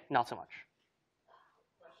 Dereferencing it, not so much.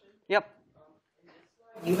 Yep.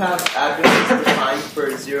 You have addresses defined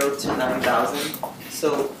for 0 to 9,000.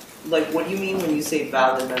 So, like, what do you mean when you say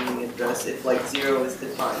valid memory address if, like, 0 is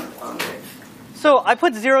defined on there? So I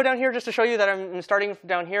put 0 down here just to show you that I'm starting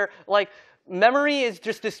down here. Like, memory is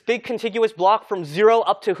just this big contiguous block from 0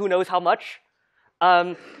 up to who knows how much.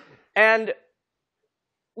 And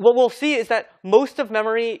what we'll see is that most of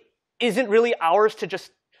memory isn't really ours to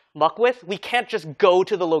just muck with. We can't just go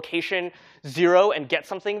to the location 0 and get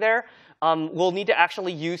something there. We'll need to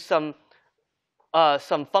actually use some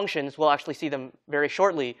functions. We'll actually see them very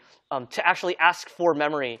shortly to actually ask for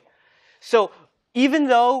memory. So even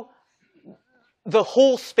though the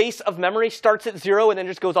whole space of memory starts at 0 and then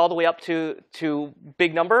just goes all the way up to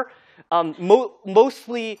big number, if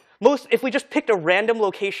we just picked a random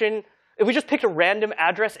location, if we just picked a random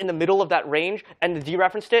address in the middle of that range and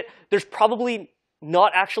dereferenced it, there's probably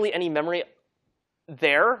not actually any memory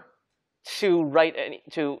there to write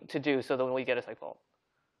to do, so that when we get a cycle.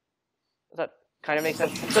 Does that kind of make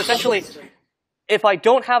sense? So essentially, if I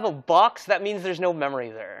don't have a box, that means there's no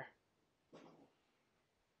memory there.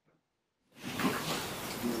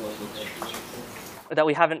 That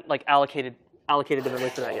we haven't like allocated the memory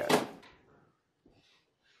for that yet.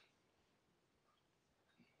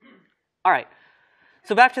 All right.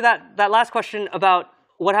 So back to that last question about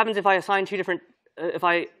what happens if I assign if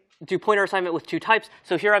I do pointer assignment with 2 types.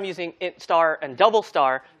 So here I'm using int star and double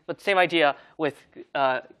star, but same idea with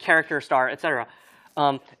character star, etc.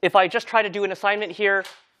 If I just try to do an assignment here,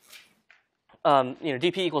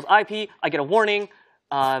 dp equals ip, I get a warning.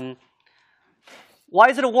 Why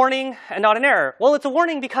is it a warning and not an error? Well, it's a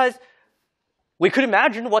warning because we could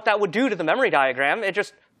imagine what that would do to the memory diagram. It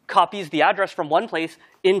just copies the address from one place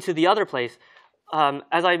into the other place.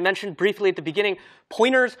 As I mentioned briefly at the beginning,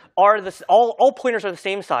 pointers are all pointers are the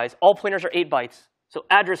same size. All pointers are 8 bytes. So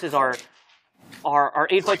addresses are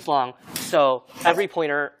 8 bytes long. So every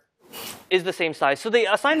pointer is the same size. So the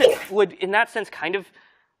assignment would, in that sense, kind of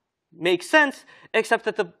make sense, except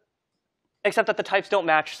that the types don't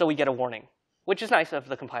match, so we get a warning, which is nice of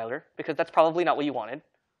the compiler because that's probably not what you wanted.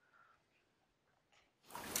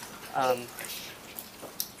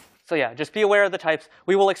 So yeah, just be aware of the types.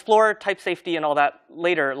 We will explore type safety and all that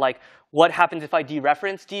later, like what happens if I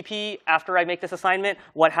dereference DP after I make this assignment?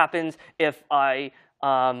 What happens if I,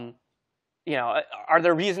 are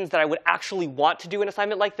there reasons that I would actually want to do an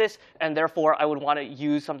assignment like this, and therefore I would want to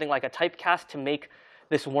use something like a typecast to make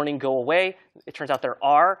this warning go away? It turns out there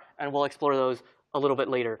are, and we'll explore those a little bit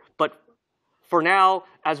later. But for now,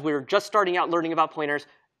 as we're just starting out learning about pointers,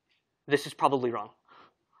 this is probably wrong.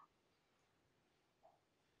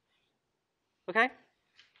 Okay?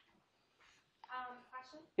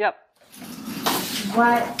 Question? Yep.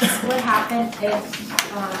 What happens if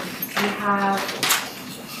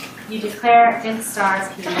you declare int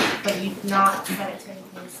stars p, but you not set it to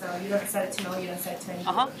anything? So you don't set it to null, you don't set it to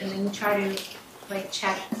anything, and then you try to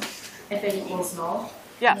check if it equals null.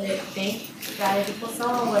 Yeah. Would it think that it equals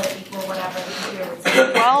null, or would it equal whatever the computer would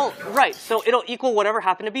say? Well, right. So it'll equal whatever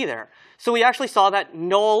happened to be there. So we actually saw that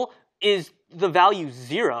null is the value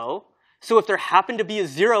 0. So if there happened to be a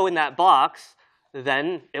 0 in that box,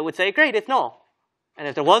 then it would say, great, it's null. And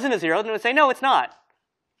if there wasn't a 0, then it would say, no, it's not.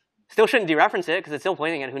 Still shouldn't dereference it, because it's still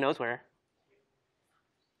pointing at who knows where.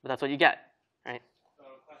 But that's what you get, right?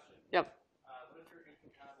 Question. Yep. What if your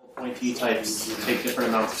incompatible pointee types take different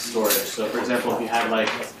amounts of storage? So for example, if you had like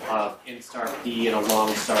int star p and a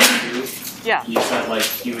long star q, yeah. You set like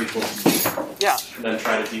q equals q, yeah. And then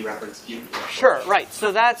try to dereference q. Sure, right.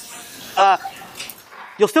 So that's...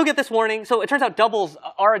 you'll still get this warning. So it turns out doubles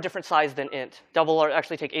are a different size than int. Double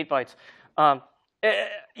actually take 8 bytes.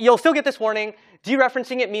 You'll still get this warning.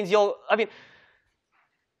 Dereferencing it means you'll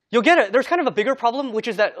get it. There's kind of a bigger problem, which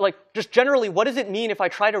is that, like, just generally, what does it mean if I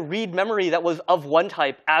try to read memory that was of one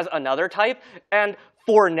type as another type? And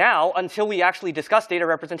for now, until we actually discuss data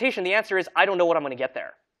representation, the answer is I don't know what I'm going to get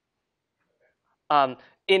there.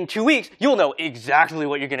 In 2 weeks, you'll know exactly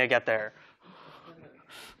what you're going to get there.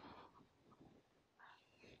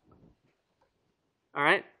 All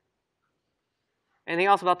right. Anything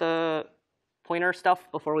else about the pointer stuff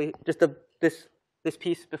before we this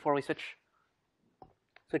piece before we switch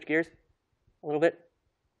gears a little bit?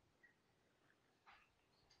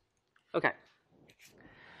 Okay.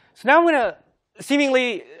 So now I'm going to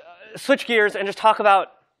seemingly switch gears and just talk about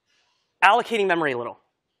allocating memory a little.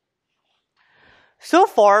 So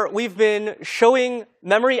far, we've been showing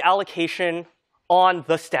memory allocation on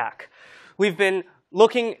the stack. We've been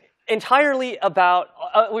looking entirely about,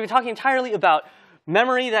 we've been talking entirely about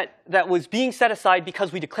memory that was being set aside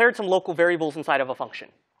because we declared some local variables inside of a function.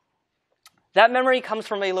 That memory comes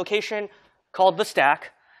from a location called the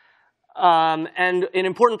stack. And an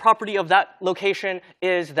important property of that location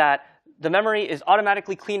is that the memory is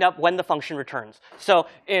automatically cleaned up when the function returns. So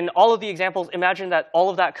in all of the examples, imagine that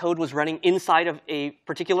all of that code was running inside of a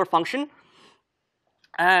particular function.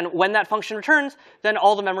 And when that function returns, then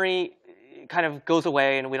all the memory kind of goes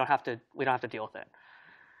away, and we don't have to deal with it.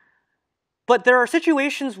 But there are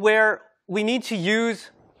situations where we need to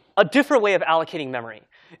use a different way of allocating memory.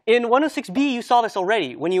 In 106b, you saw this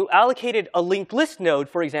already. When you allocated a linked list node,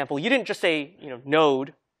 for example, you didn't just say,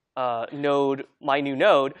 node, my new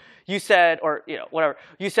node. You said, or whatever.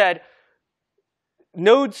 You said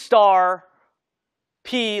node star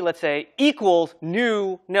p, let's say, equals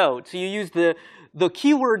new node. So you use the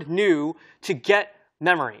keyword new to get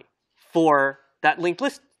memory for that linked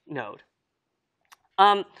list node.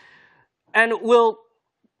 And we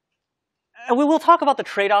will talk about the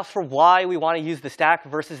trade-offs for why we want to use the stack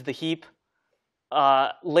versus the heap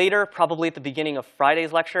later, probably at the beginning of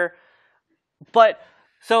Friday's lecture. But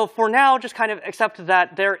so for now, just kind of accept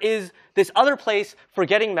that there is this other place for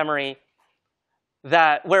getting memory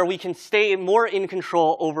where we can stay more in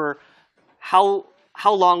control over how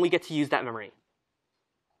long we get to use that memory.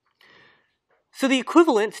 So the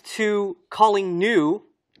equivalent to calling new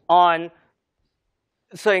on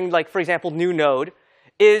saying, like, for example, new node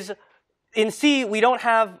is in C, we don't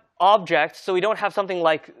have objects, so we don't have something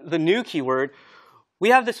like the new keyword.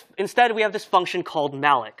 Instead, we have this function called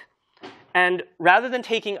malloc. And rather than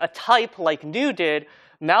taking a type like new did,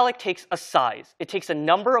 malloc takes a size. It takes a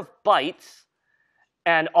number of bytes,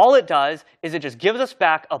 and all it does is it just gives us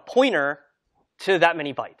back a pointer to that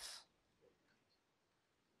many bytes.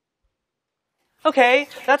 OK,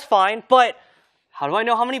 that's fine, but how do I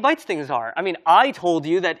know how many bytes things are? I mean, I told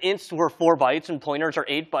you that ints were 4 bytes and pointers are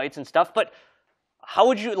 8 bytes and stuff, but how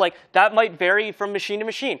would you, that might vary from machine to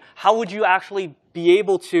machine. How would you actually be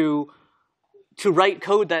able to write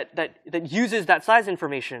code that uses that size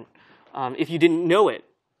information if you didn't know it?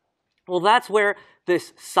 Well, that's where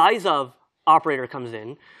this size of operator comes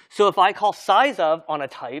in. So if I call size of on a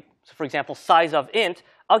type, so for example, size of int,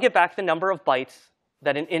 I'll get back the number of bytes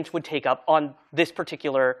that an int would take up on this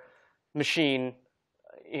particular machine,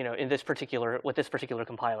 with this particular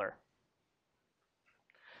compiler.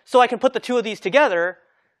 So I can put the two of these together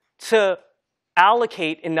to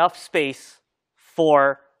allocate enough space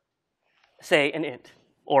for, say, an int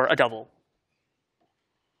or a double.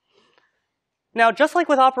 Now, just like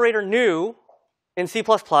with operator new in C++,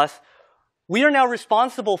 we are now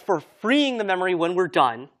responsible for freeing the memory when we're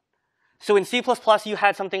done. So in C++, you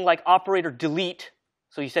had something like operator delete.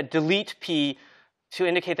 So you said delete p to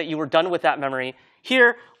indicate that you were done with that memory.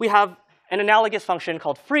 Here, we have an analogous function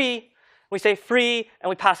called free. We say free, and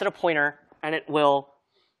we pass it a pointer, and it will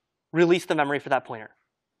release the memory for that pointer.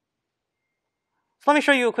 So let me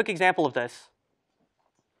show you a quick example of this.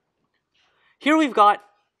 Here I've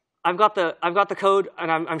got the code,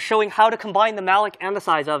 and I'm showing how to combine the malloc and the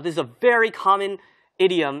size of. This is a very common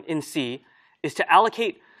idiom in C, is to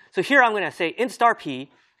allocate. So here I'm going to say int star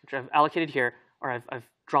p, which I've allocated here, or I've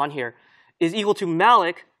drawn here, is equal to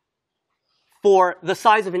malloc for the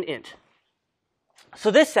size of an int.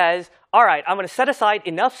 So this says, all right, I'm going to set aside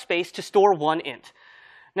enough space to store one int.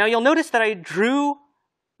 Now you'll notice that I drew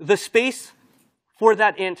the space for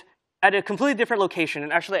that int at a completely different location,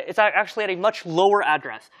 and it's actually at a much lower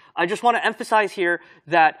address. I just want to emphasize here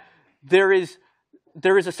that there is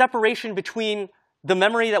a separation between the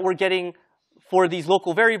memory that we're getting for these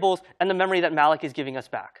local variables and the memory that malloc is giving us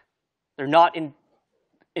back. They're not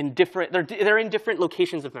in different. They're in different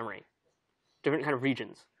locations of memory, different kind of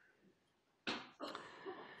regions.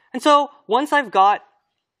 And so once I've got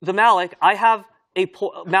the malloc, I have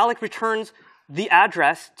malloc returns the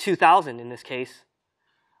address 2000 in this case.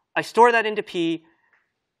 I store that into P,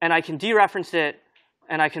 and I can dereference it,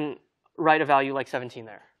 and I can write a value like 17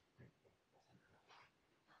 there.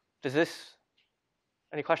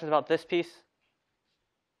 Any questions about this piece?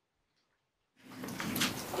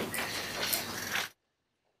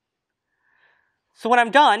 So when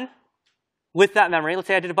I'm done with that memory, let's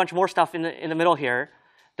say I did a bunch more stuff in the middle here,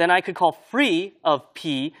 then I could call free of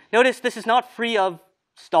P. Notice this is not free of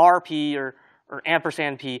star P or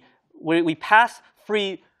ampersand P. We pass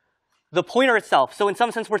free the pointer itself. So in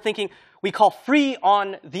some sense, we're thinking we call free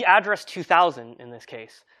on the address 2000 in this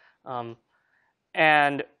case.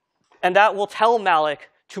 And that will tell malloc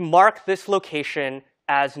to mark this location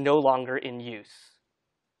as no longer in use.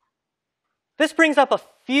 this brings up a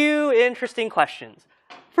few interesting questions.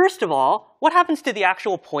 First of all, what happens to the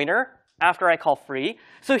actual pointer after I call free?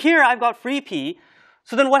 So here I've got free p.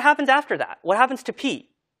 So then what happens after that? What happens to p?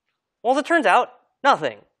 Well, as it turns out,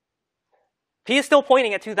 nothing. P is still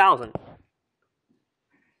pointing at 2000.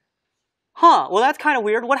 Huh, well that's kind of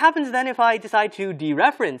weird. What happens then if I decide to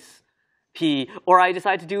dereference p, or I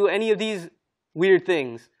decide to do any of these weird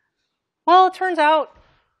things? Well, it turns out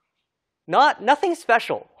nothing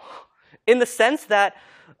special, in the sense that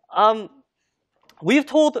we've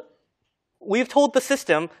told the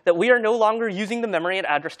system that we are no longer using the memory at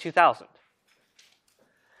address 2000.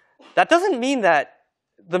 That doesn't mean that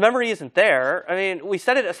the memory isn't there. I mean, we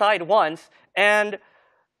set it aside once, and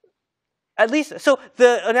at least, so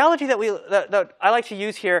the analogy that I like to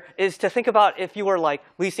use here is to think about if you were like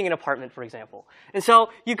leasing an apartment, for example. And so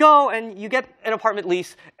you go and you get an apartment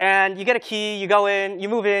lease, and you get a key, you go in, you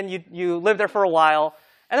move in, you live there for a while,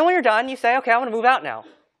 and then when you're done, you say, okay, I'm going to move out now.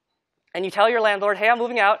 And you tell your landlord, hey, I'm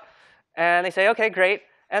moving out, and they say, okay, great.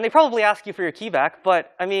 And they probably ask you for your key back,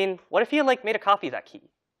 but I mean, what if you like made a copy of that key,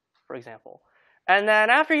 for example? And then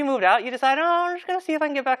after you moved out, you decide, oh, I'm just going to see if I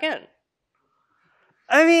can get back in.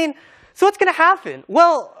 I mean, so what's going to happen?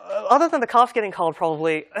 Well, other than the cops getting called,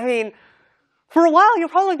 probably, I mean, for a while, you'll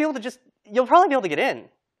probably be able to get in.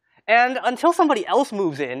 And until somebody else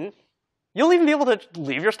moves in, you'll even be able to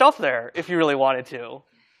leave your stuff there if you really wanted to.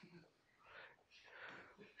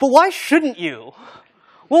 But why shouldn't you?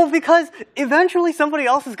 Well, because eventually somebody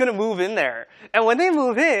else is going to move in there. And when they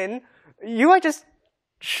move in, you might just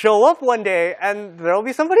show up one day and there'll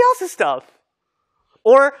be somebody else's stuff.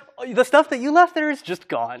 Or the stuff that you left there is just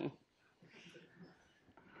gone.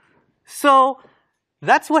 So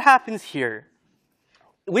that's what happens here.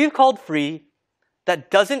 We've called free that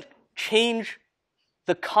doesn't change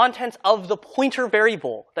the contents of the pointer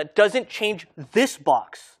variable, that doesn't change this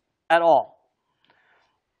box at all.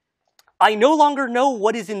 I no longer know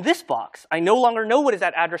what is in this box. I no longer know what is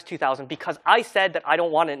at address 2000 because I said that I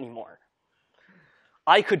don't want it anymore.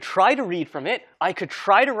 I could try to read from it. I could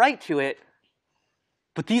try to write to it.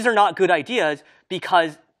 But these are not good ideas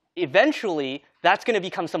because eventually that's going to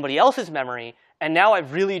become somebody else's memory, and now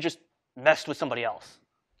I've really just messed with somebody else.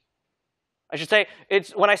 I should say,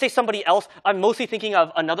 when I say somebody else, I'm mostly thinking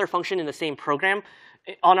of another function in the same program.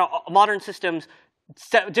 On modern systems,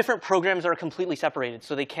 different programs are completely separated,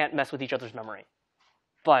 so they can't mess with each other's memory.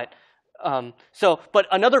 But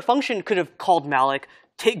another function could have called malloc,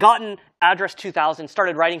 gotten address 2000,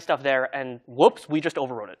 started writing stuff there, and whoops, we just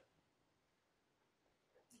overwrote it.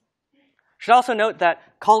 Should also note that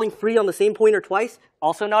calling free on the same pointer twice,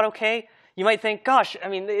 also not okay. You might think, gosh, I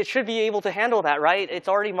mean, it should be able to handle that, right? It's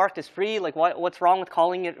already marked as free. Like, what's wrong with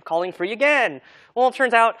calling free again? Well, it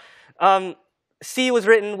turns out C was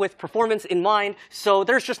written with performance in mind, so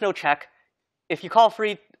there's just no check. If you call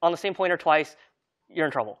free on the same pointer twice, you're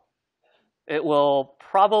in trouble. It will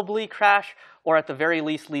probably crash, or at the very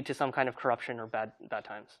least lead to some kind of corruption or bad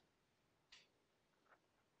times.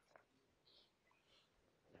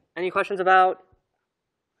 Any questions about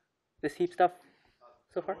this heap stuff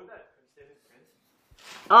so far?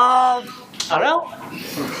 I don't know.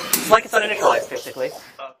 It's like it's uninitialized, basically,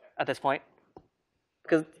 at this point.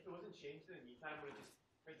 Because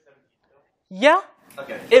yeah.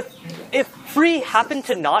 Okay. If free happened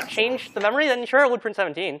to not change the memory, then sure, it would print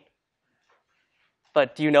 17.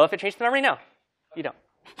 But do you know if it changed the memory? No, you don't.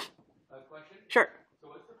 Question? Sure. So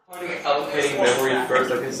what's the point of allocating memory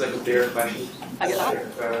first? I think it's like a bigger question. I get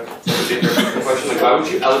that. Question, like why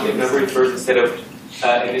would you allocate memory first instead of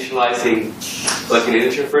initializing like an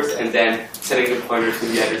integer first and then setting the pointer to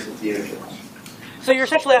the address of the integer? So you're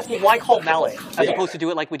essentially asking why call malloc as opposed to do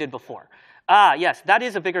it like we did before. Yes, that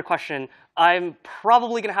is a bigger question. I'm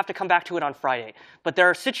probably going to have to come back to it on Friday. But there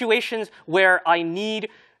are situations where I'll need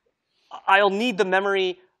the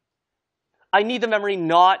memory. I need the memory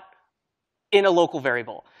not in a local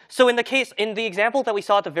variable. So in the example that we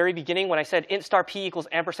saw at the very beginning when I said int star p equals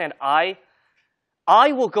ampersand I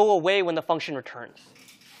will go away when the function returns.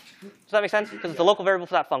 Does that make sense? Because it's a local variable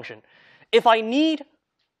for that function. If I need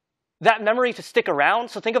that memory to stick around,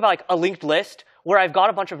 so think about like a linked list where I've got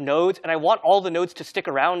a bunch of nodes and I want all the nodes to stick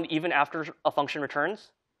around even after a function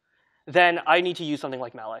returns, then I need to use something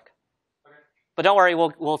like malloc. Okay. But don't worry,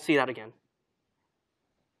 we'll see that again.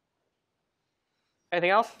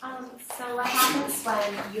 Anything else? So what happens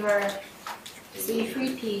when you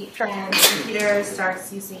free P and the computer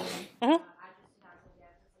starts using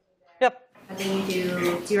Yep. And then you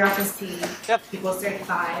do dereference P equals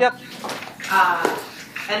 35. Yep.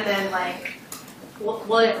 And then like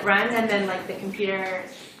will it run and then like the computer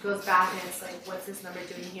goes back and it's like, what's this number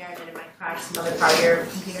doing here? And then it might crash some other part of your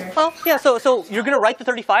computer. Well, yeah, so you're going to write the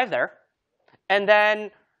 35 there. And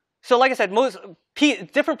then, so like I said,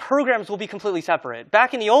 different programs will be completely separate.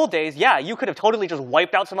 Back in the old days, yeah, you could have totally just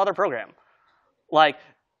wiped out some other program. Like,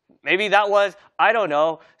 maybe that was, I don't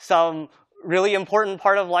know, some really important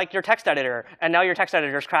part of like your text editor. And now your text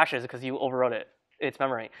editor just crashes because you overwrote its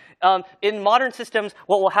memory. In modern systems,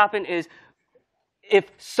 what will happen is, if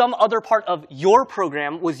some other part of your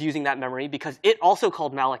program was using that memory because it also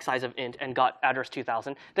called malloc size of int and got address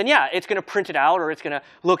 2000, then yeah, it's going to print it out or it's going to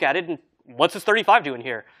look at it and what's this 35 doing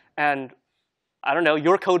here? And I don't know,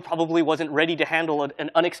 your code probably wasn't ready to handle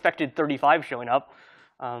an unexpected 35 showing up.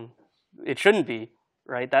 It shouldn't be,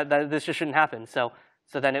 right? This just shouldn't happen. So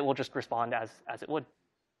then it will just respond as it would.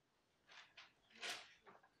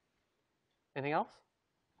 Anything else?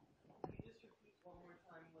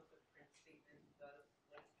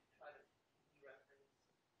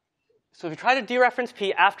 So if you try to dereference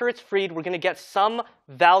P after it's freed, we're going to get some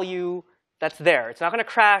value that's there. It's not going to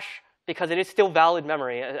crash because it is still valid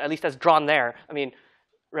memory, at least as drawn there. I mean,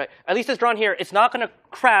 right, at least as drawn here. It's not going to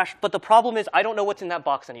crash, but the problem is I don't know what's in that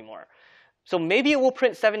box anymore. So maybe it will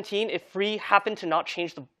print 17 if free happened to not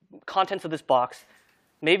change the contents of this box.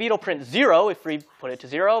 Maybe it'll print 0 if free put it to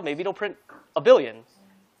 0. Maybe it'll print a billion.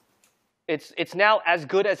 It's now as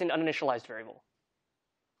good as an uninitialized variable.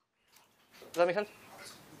 Does that make sense?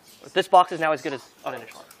 This box is now as good as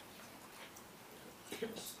uninitialized.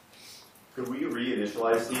 Could we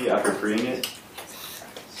reinitialize C after freeing it?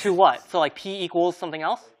 To what? So like P equals something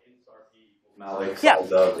else? Malloc Yeah.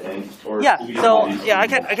 size of int, or Yeah. So yeah, I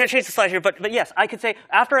can't change the slide here, but yes, I could say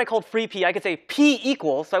after I called free P, I could say P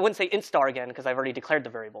equals. So I wouldn't say int star again because I've already declared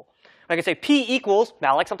the variable. I could say P equals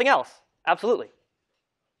malloc something else. Absolutely.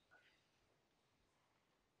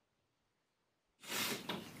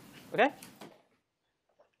 Okay.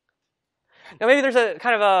 Now maybe there's a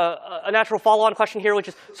kind of a natural follow-on question here, which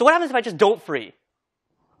is, so what happens if I just don't free?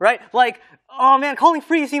 Right? Like, oh man, calling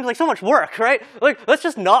free seems like so much work, right? Like, let's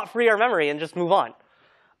just not free our memory and just move on.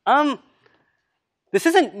 This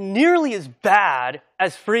isn't nearly as bad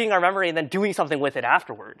as freeing our memory and then doing something with it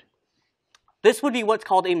afterward. This would be what's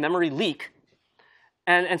called a memory leak.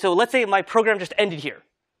 And so let's say my program just ended here.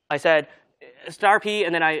 I said star P,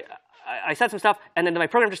 and then I said some stuff, and then my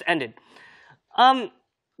program just ended.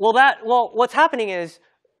 Well, what's happening is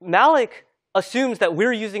malloc assumes that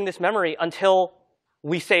we're using this memory until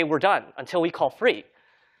we say we're done, until we call free.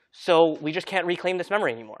 So we just can't reclaim this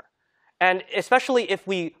memory anymore. And especially if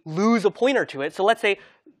we lose a pointer to it, so let's say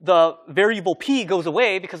the variable P goes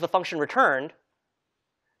away because the function returned.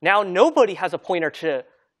 Now nobody has a pointer to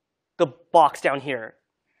the box down here.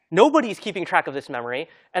 Nobody's keeping track of this memory,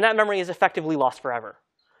 and that memory is effectively lost forever,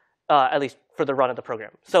 at least for the run of the program.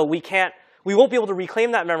 So we won't be able to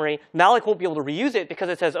reclaim that memory. Malloc won't be able to reuse it because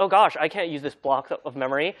it says, oh gosh, I can't use this block of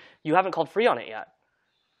memory. You haven't called free on it yet.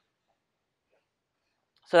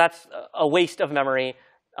 So that's a waste of memory,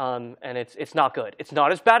 and it's not good. It's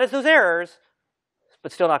not as bad as those errors,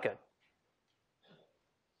 but still not good.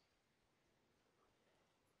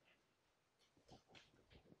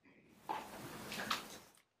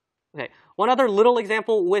 Okay, one other little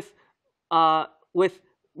example with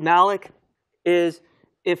malloc is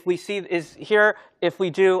if we see if we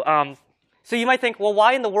do. So you might think, well,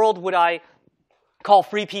 why in the world would I call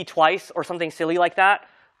free P twice or something silly like that?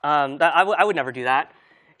 I would never do that.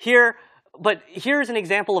 But here's an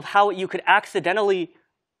example of how you could accidentally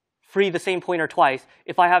free the same pointer twice.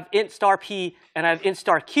 If I have int star P and I have int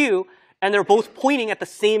star Q, and they're both pointing at the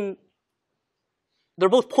same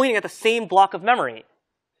block of memory,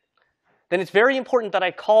 then it's very important that I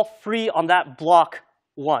call free on that block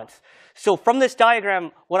once. So from this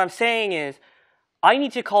diagram, what I'm saying is I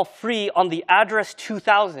need to call free on the address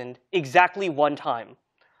 2000 exactly one time.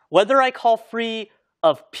 Whether I call free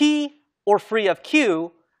of P or free of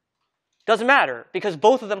Q doesn't matter because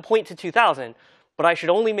both of them point to 2000, but I should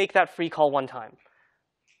only make that free call one time.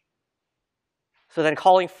 So then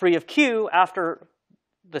calling free of Q after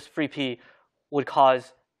this free P would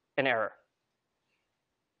cause an error.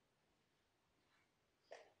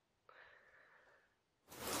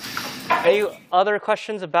 Any other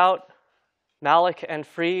questions about malloc and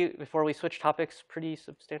free before we switch topics pretty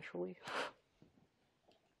substantially?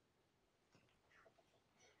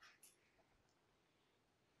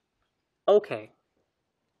 Okay.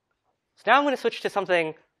 So now I'm going to switch to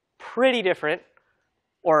something pretty different,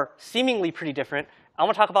 or seemingly pretty different. I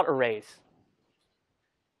want to talk about arrays.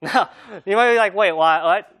 Now, you might be like, wait,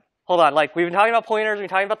 what? Hold on. Like, we've been talking about pointers, we've been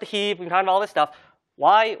talking about the heap, we've been talking about all this stuff.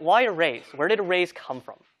 Why arrays? Where did arrays come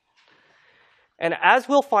from? And as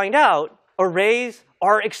we'll find out, arrays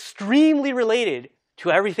are extremely related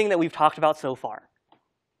to everything that we've talked about so far.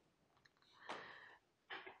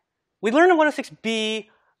 We learned in 106B,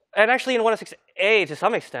 and actually in 106A to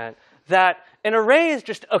some extent, that an array is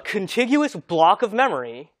just a contiguous block of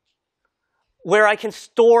memory where I can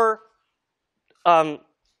store, a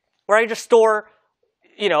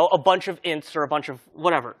bunch of ints or a bunch of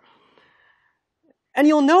whatever. And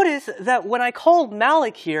you'll notice that when I called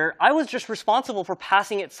malloc here, I was just responsible for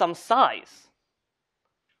passing it some size.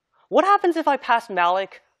 What happens if I pass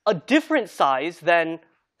malloc a different size than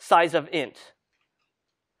size of int?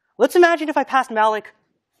 Let's imagine if I passed malloc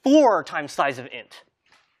 4 times size of int.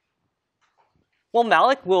 Well,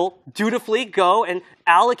 malloc will dutifully go and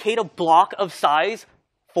allocate a block of size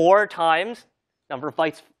 4 times, number of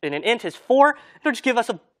bytes in an int is 4, it'll just give us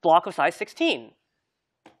a block of size 16.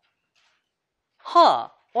 Huh,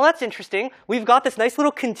 well that's interesting. We've got this nice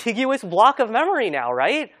little contiguous block of memory now,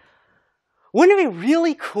 right? Wouldn't it be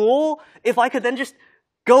really cool if I could then just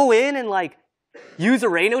go in and like use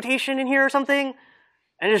array notation in here or something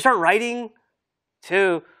and just start writing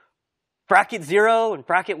to bracket 0 and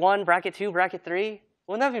bracket 1, bracket 2, bracket 3?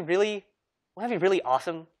 Wouldn't that be really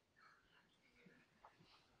awesome?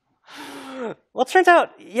 Well, it turns out,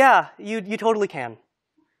 yeah, you totally can.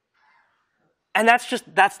 And that's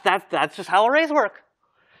just how arrays work.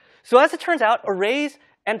 So as it turns out, arrays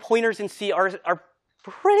and pointers in C are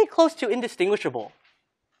pretty close to indistinguishable.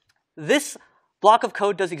 This block of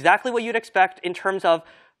code does exactly what you'd expect in terms of,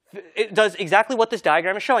 it does exactly what this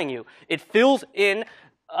diagram is showing you. It fills in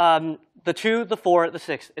the 2, the 4, the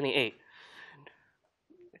 6, and the 8.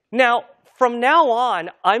 Now, from now on,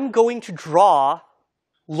 I'm going to draw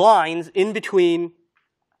lines in between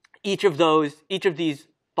each of these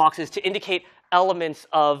boxes to indicate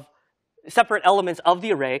separate elements of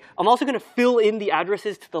the array. I'm also going to fill in the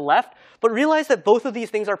addresses to the left, but realize that both of these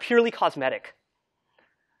things are purely cosmetic.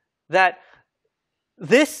 That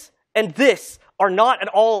this and this are not at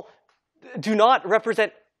all, do not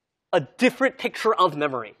represent a different picture of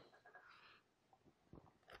memory.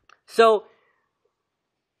 So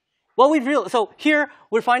here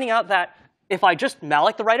we're finding out that if I just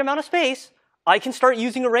malloc the right amount of space, I can start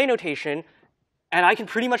using array notation, and I can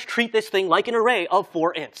pretty much treat this thing like an array of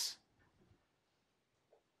 4 ints.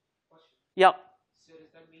 Yep. So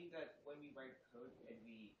does that mean that when we write code and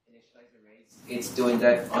we initialize arrays, it's doing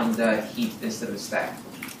that on the heap instead of stack?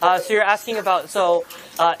 So you're asking about,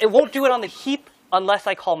 it won't do it on the heap unless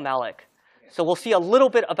I call malloc. So we'll see a little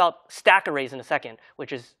bit about stack arrays in a second,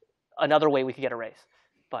 which is another way we could get arrays.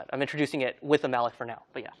 But I'm introducing it with a malloc for now,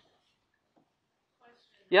 but yeah.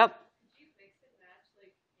 Yep.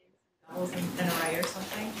 An array or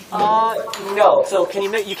something? No. So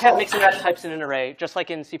you can't mix and match types in an array, just like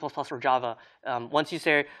in C++ or Java. Once you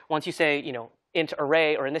say int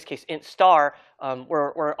array, or in this case int star,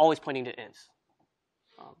 we're always pointing to ints.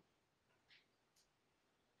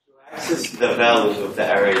 To access the values of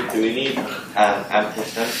the array, do we need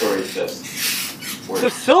ampersand, or is just?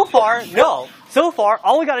 So far, no. So far,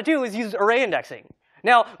 all we got to do is use array indexing.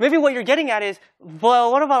 Now, maybe what you're getting at is,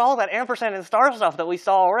 well, what about all that ampersand and star stuff that we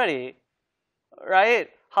saw already? Right?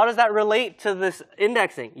 How does that relate to this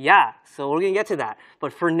indexing? Yeah, so we're going to get to that.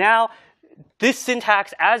 But for now, this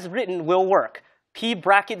syntax as written will work. P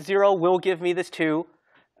bracket 0 will give me this 2,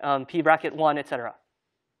 P bracket 1, etc.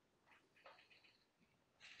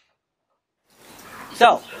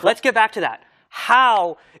 So let's get back to that.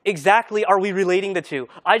 How exactly are we relating the two?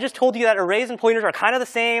 I just told you that arrays and pointers are kind of the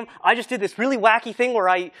same. I just did this really wacky thing where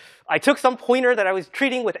I took some pointer that I was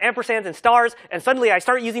treating with ampersands and stars, and suddenly I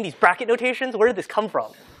start using these bracket notations. Where did this come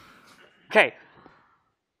from? Okay.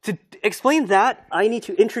 To explain that, I need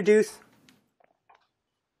to introduce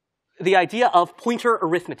the idea of pointer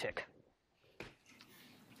arithmetic.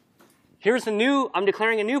 I'm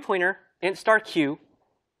declaring a new pointer, int star q,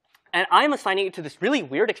 and I'm assigning it to this really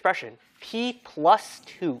weird expression, p plus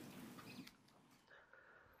 2.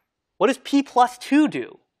 What does p plus 2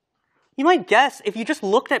 do? You might guess, if you just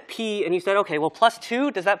looked at p and you said, okay, well, plus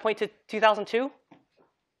 2, does that point to 2002?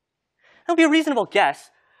 That would be a reasonable guess,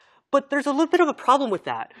 but there's a little bit of a problem with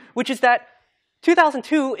that, which is that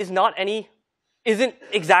 2002 isn't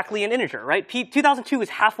exactly an integer, right? 2002 is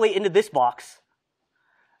halfway into this box,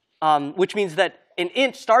 which means that an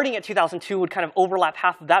int starting at 2002 would kind of overlap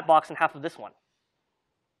half of that box and half of this one.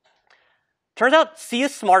 Turns out C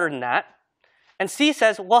is smarter than that. And C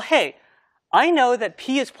says, well, hey, I know that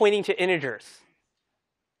P is pointing to integers.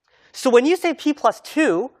 So when you say P plus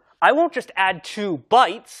 2, I won't just add 2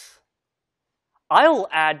 bytes. I will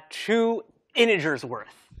add 2 integers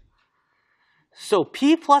worth. So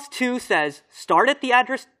P plus 2 says start at the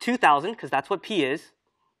address 2000, because that's what P is.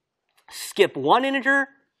 skip one integer,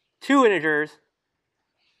 two integers,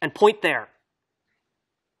 and point there.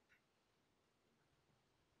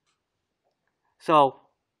 So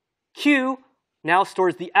Q now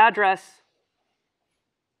stores the address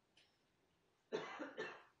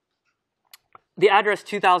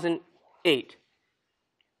 2008.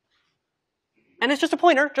 And it's just a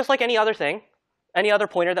pointer, just like any other thing, any other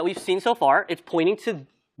pointer that we've seen so far. It's pointing to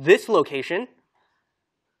this location.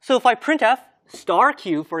 So if I printf star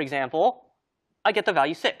Q, for example, I get the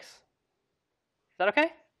value 6. Is that okay?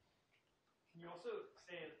 Can you also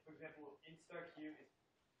say, for example, int star Q is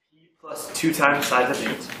P plus 2 times size of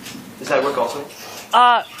int? Does that work also?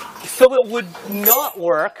 So it would not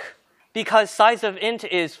work because size of int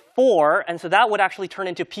is 4, and so that would actually turn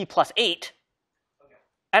into P plus 8. Okay.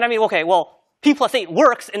 And I mean, okay, well, P plus 8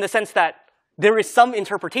 works in the sense that there is some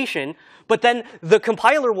interpretation, but then the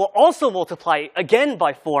compiler will also multiply again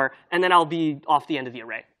by 4, and then I'll be off the end of the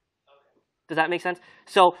array. Does that make sense?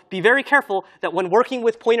 So be very careful that when working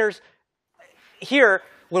with pointers here,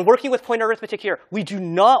 when working with pointer arithmetic here, we do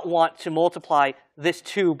not want to multiply this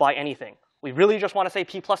 2 by anything. We really just want to say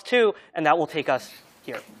P plus 2, and that will take us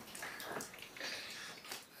here.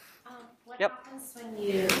 What happens when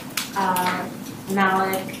you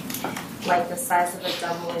malloc like the size of a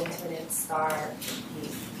double into an int star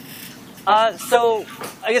piece? So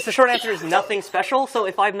I guess the short answer is nothing special. So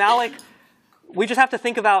if I malloc, we just have to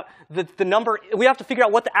think about the number. We have to figure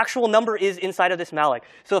out what the actual number is inside of this malloc.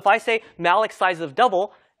 So if I say malloc size of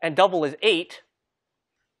double, and double is 8,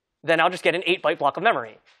 then I'll just get an 8-byte block of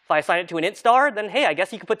memory. If I assign it to an int star, then hey, I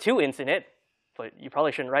guess you could put 2 ints in it, but you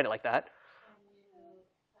probably shouldn't write it like that.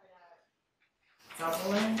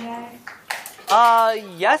 Double in there?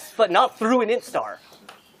 Yes, but not through an int star.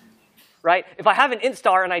 Right? If I have an int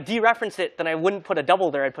star and I dereference it, then I wouldn't put a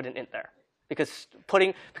double there, I'd put an int there. Because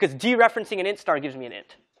dereferencing an int star gives me an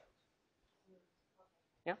int.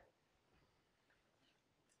 Yeah?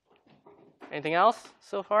 Anything else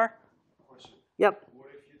so far? Yep. What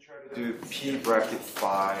if you try to do P bracket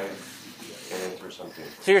 5 int or something?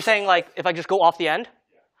 So you're saying like if I just go off the end?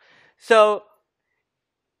 So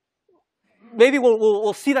maybe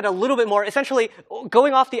we'll see that a little bit more. Essentially,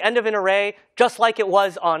 going off the end of an array, just like it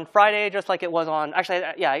was on Friday, just like it was on, actually,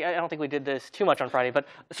 yeah, I don't think we did this too much on Friday, but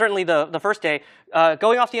certainly the first day,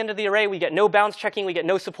 going off the end of the array, we get no bounds checking, we get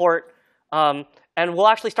no support, and we'll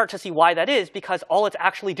actually start to see why that is, because all it's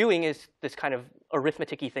actually doing is this kind of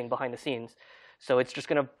arithmetic-y thing behind the scenes. So it's just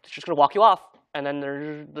gonna walk you off, and then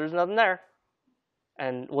there's nothing there.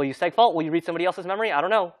 And will you segfault? Will you read somebody else's memory? I don't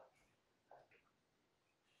know.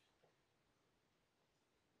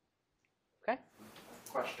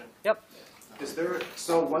 Question. Yep. Is there,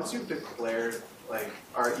 so once you've declared, like,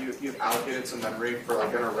 you've allocated some memory for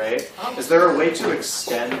like an array, is there a way to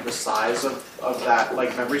extend the size of that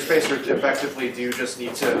like memory space, or effectively do you just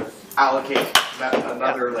need to allocate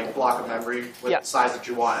another like block of memory with the size that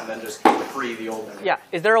you want and then just free the old memory? Yeah.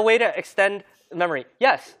 Is there a way to extend memory?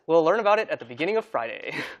 Yes. We'll learn about it at the beginning of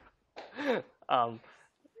Friday.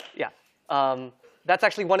 That's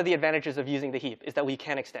actually one of the advantages of using the heap, is that we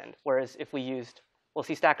can extend. Whereas if we used, we'll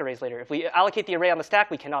see stack arrays later. If we allocate the array on the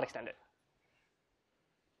stack, we cannot extend it.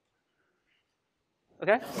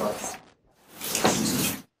 Okay?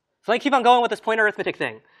 So let me keep on going with this pointer arithmetic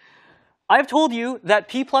thing. I've told you that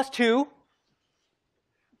P plus 2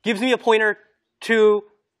 gives me a pointer to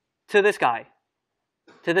this guy,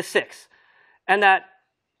 to this 6. And that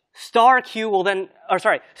star Q will then,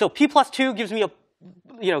 so P plus 2 gives me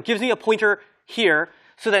a pointer here.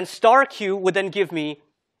 So then star Q would then give me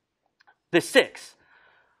this 6.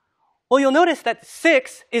 Well, you'll notice that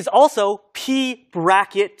 6 is also P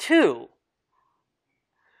bracket 2.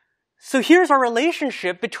 So here's our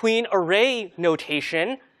relationship between array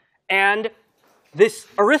notation and this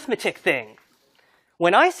arithmetic thing.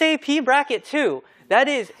 When I say P bracket 2, that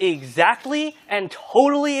is exactly and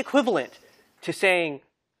totally equivalent to saying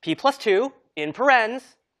P plus 2 in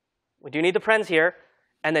parens, we do need the parens here,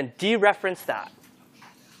 and then dereference that.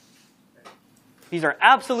 These are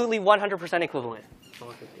absolutely 100% equivalent.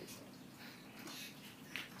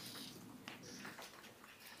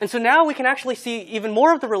 And so now we can actually see even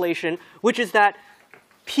more of the relation, which is that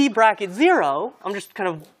P bracket 0, I'm just kind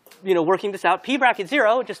of working this out, P bracket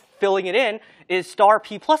 0, just filling it in, is star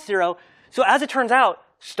P plus 0. So as it turns out,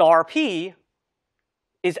 star P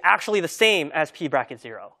is actually the same as P bracket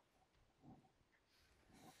 0.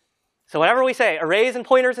 So whenever we say arrays and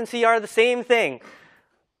pointers in C are the same thing,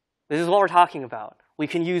 this is what we're talking about. We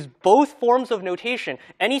can use both forms of notation.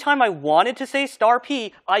 Anytime I wanted to say star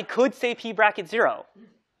P, I could say P bracket 0.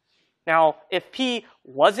 Now, if P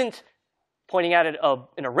wasn't pointing at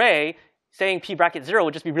an array, saying p bracket 0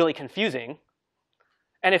 would just be really confusing.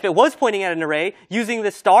 And if it was pointing at an array, using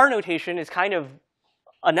the star notation is kind of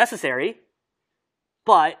unnecessary,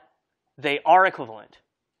 but they are equivalent.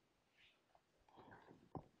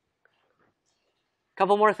 A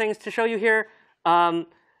couple more things to show you here.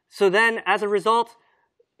 So then, as a result,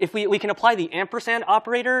 if we can apply the ampersand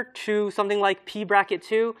operator to something like p bracket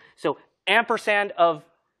 2. So ampersand of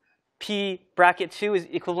p bracket 2 is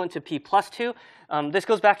equivalent to p plus 2. This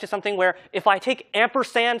goes back to something where if I take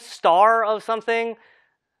ampersand star of something,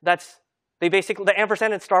 the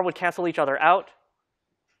ampersand and star would cancel each other out.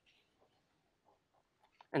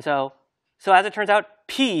 And so as it turns out,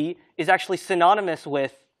 p is actually synonymous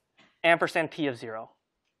with ampersand p of 0.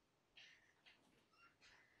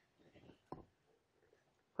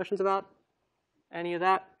 Questions about any of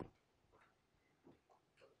that?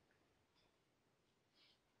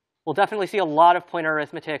 We'll definitely see a lot of pointer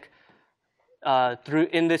arithmetic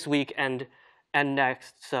in this week and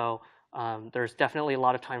next. So there's definitely a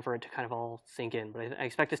lot of time for it to kind of all sink in. But I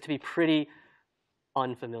expect this to be pretty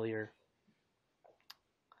unfamiliar.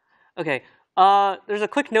 OK, there's a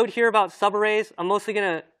quick note here about subarrays.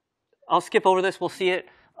 I'll skip over this. We'll see it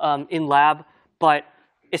in lab. But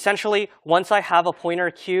essentially, once I have a pointer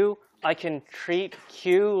q, I can treat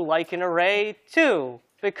q like an array too,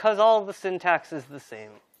 because all the syntax is the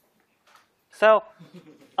same. So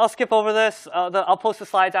I'll skip over this. I'll post the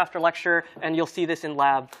slides after lecture, and you'll see this in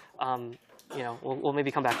lab. We'll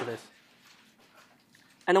maybe come back to this.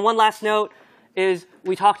 And then one last note is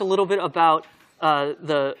we talked a little bit about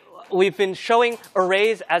we've been showing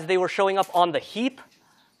arrays as they were showing up on the heap.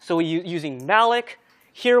 So using malloc.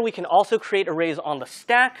 Here we can also create arrays on the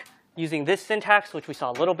stack using this syntax, which we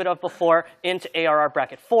saw a little bit of before, int ARR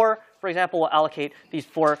bracket 4. For example, we'll allocate these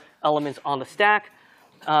 4 elements on the stack.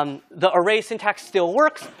 The array syntax still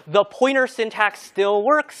works. The pointer syntax still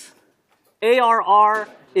works. ARR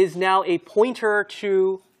is now a pointer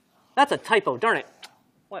to, that's a typo, darn it.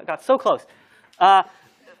 Well, I got so close.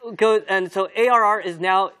 And so ARR is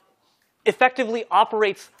now effectively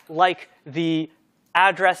operates like the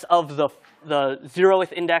address of the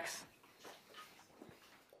 0th index.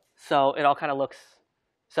 So it all kind of looks.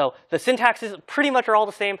 So the syntaxes pretty much are all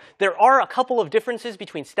the same. There are a couple of differences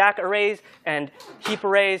between stack arrays and heap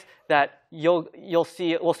arrays that we'll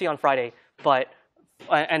see on Friday,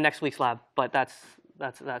 and next week's lab. But that's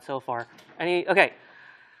that so far. Okay.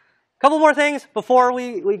 Couple more things before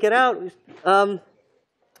we get out.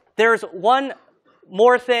 There's one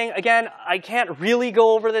more thing. Again, I can't really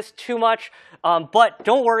go over this too much, but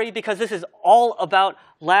don't worry because this is all about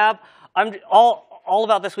lab. I'm all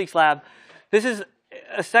about this week's lab. This is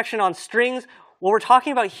a section on strings. What we're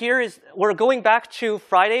talking about here is we're going back to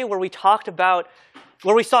Friday where we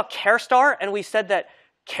saw char star and we said that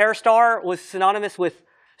char star was synonymous with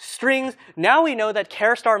strings. Now we know that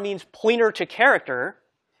char star means pointer to character.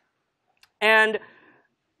 And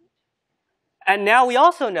now we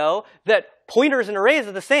also know that pointers and arrays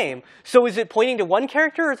are the same. So is it pointing to one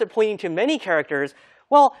character or is it pointing to many characters?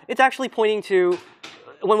 Well, it's actually pointing to,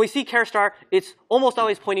 when we see char star, it's almost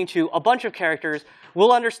always pointing to a bunch of characters.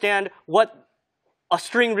 We'll understand what a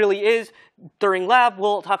string really is during lab.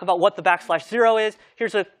 We'll talk about what the \0 is.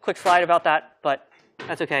 Here's a quick slide about that, but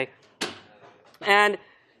that's OK. And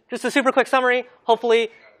just a super quick summary. Hopefully,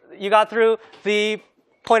 you got through the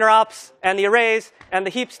pointer ops and the arrays and the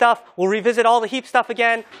heap stuff. We'll revisit all the heap stuff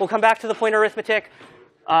again. We'll come back to the pointer arithmetic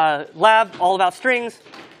lab, all about strings.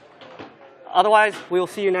 Otherwise, we will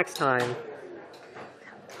see you next time.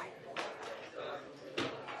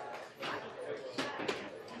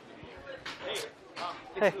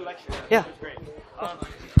 Hey. Yeah. Great. I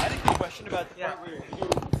had a question about the part where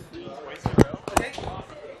you voice a row.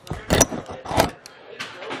 Okay.